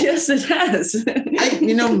trouble. Yes, it has.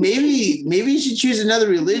 Maybe you should choose another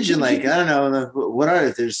religion. Like, I don't know. What are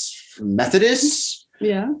there? There's Methodists?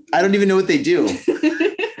 Yeah. I don't even know what they do.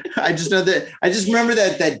 I just know that I just remember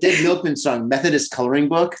that Dead Milkman song, Methodist Coloring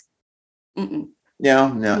Book. Mm-mm. No.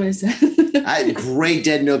 What is that? Great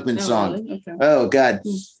Dead Milkman song. Really? Okay. Oh, God.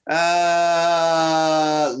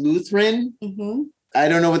 Lutheran. Mm-hmm. I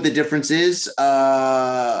don't know what the difference is.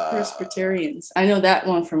 Presbyterians. I know that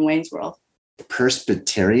one from Wayne's World.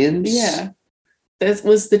 Presbyterians? Yeah. That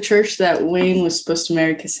was the church that Wayne was supposed to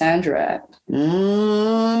marry Cassandra at.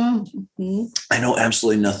 Mm-hmm. I know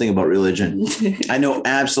absolutely nothing about religion. I know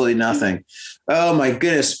absolutely nothing. Oh, my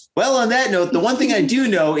goodness. Well, on that note, the one thing I do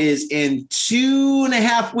know is in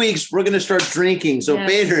 2.5 weeks, we're going to start drinking. So,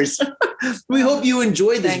 Baders, we hope you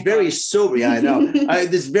enjoyed this sober. Yeah, I know.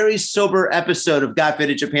 This very sober episode of Got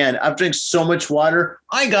Fit in Japan. I've drank so much water.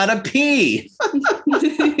 I got to pee.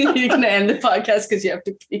 You're going to end the podcast because you have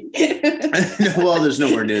to pee. Well, there's no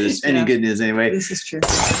more news. Any good news anyway. This is true.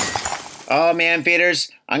 Oh, man, Faders,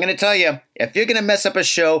 I'm going to tell you, if you're going to mess up a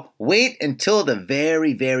show, wait until the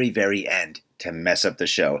very, very, very end to mess up the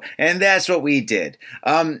show. And that's what we did.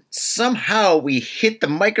 Somehow we hit the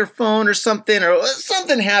microphone or something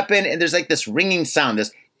happened, and there's like this ringing sound,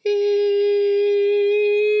 this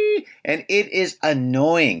and it is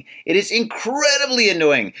annoying. It is incredibly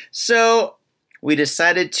annoying. So we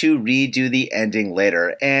decided to redo the ending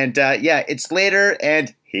later. And it's later,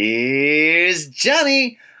 and here's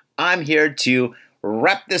Johnny. I'm here to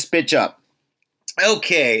wrap this bitch up.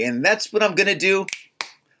 Okay, and that's what I'm going to do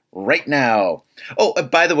right now. Oh,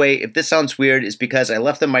 by the way, if this sounds weird, it's because I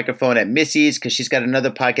left the microphone at Missy's because she's got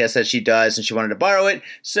another podcast that she does and she wanted to borrow it.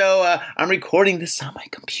 So I'm recording this on my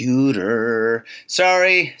computer.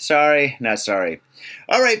 Sorry, not sorry.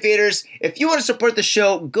 All right, Faders, if you want to support the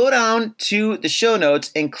show, go down to the show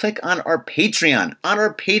notes and click on our Patreon. On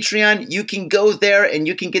our Patreon, you can go there and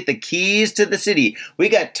you can get the keys to the city. We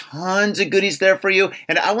got tons of goodies there for you.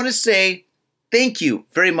 And I want to say thank you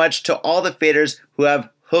very much to all the Faders who have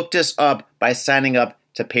hooked us up by signing up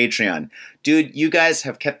to Patreon. Dude, you guys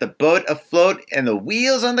have kept the boat afloat and the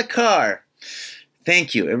wheels on the car.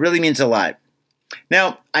 Thank you. It really means a lot.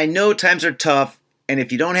 Now, I know times are tough, and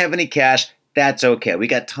if you don't have any cash, that's okay. We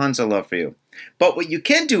got tons of love for you. But what you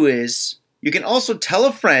can do is you can also tell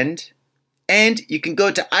a friend And you can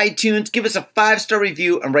go to iTunes, give us a 5-star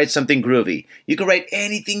review, and write something groovy. You can write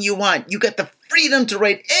anything you want. You got the freedom to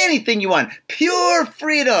write anything you want. Pure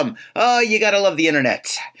freedom. Oh, you gotta love the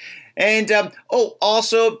internet. And,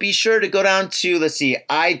 also be sure to go down to,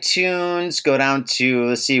 iTunes,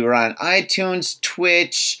 we're on iTunes,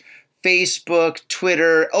 Twitch, Facebook,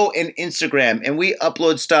 Twitter, and Instagram. And we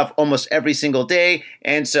upload stuff almost every single day.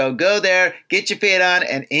 And so go there, get your fade on,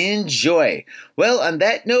 and enjoy. Well, on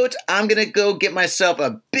that note, I'm going to go get myself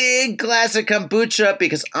a big glass of kombucha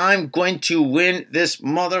because I'm going to win this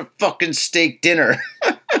motherfucking steak dinner.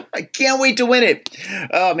 I can't wait to win it.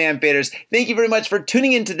 Oh, man, faders. Thank you very much for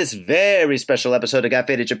tuning into this very special episode of Got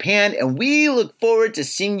Faded Japan, and we look forward to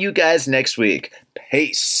seeing you guys next week.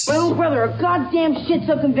 Peace. My own brother, a goddamn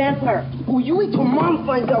shit-sucking vampire. Oh, you wait till Mom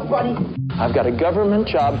finds out, buddy. I've got a government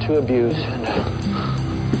job to abuse and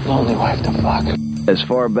a lonely wife to fuck. As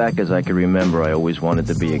far back as I can remember, I always wanted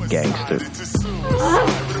to be a gangster.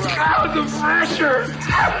 God, the pressure!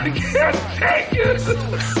 I can't take it!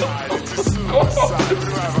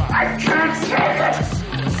 I can't take it!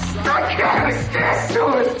 I can't stand to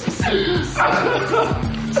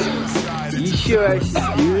it! You sure I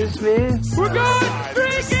should do this, man? We're going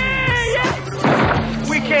freaking! Yeah.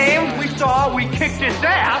 We came, we saw, we kicked his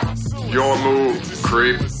ass! Your move,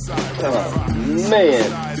 creep. Oh,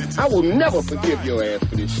 man. I will never forgive your ass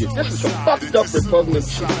for this shit. This is some fucked up repugnant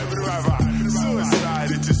shit.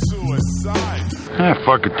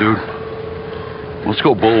 Fuck it, dude. Let's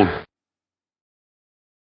go bold.